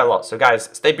done quite a lot. So guys,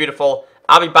 stay beautiful.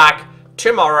 I'll be back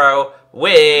tomorrow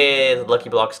with Lucky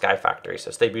Block Sky Factory.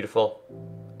 So stay beautiful,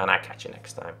 and I'll catch you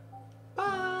next time.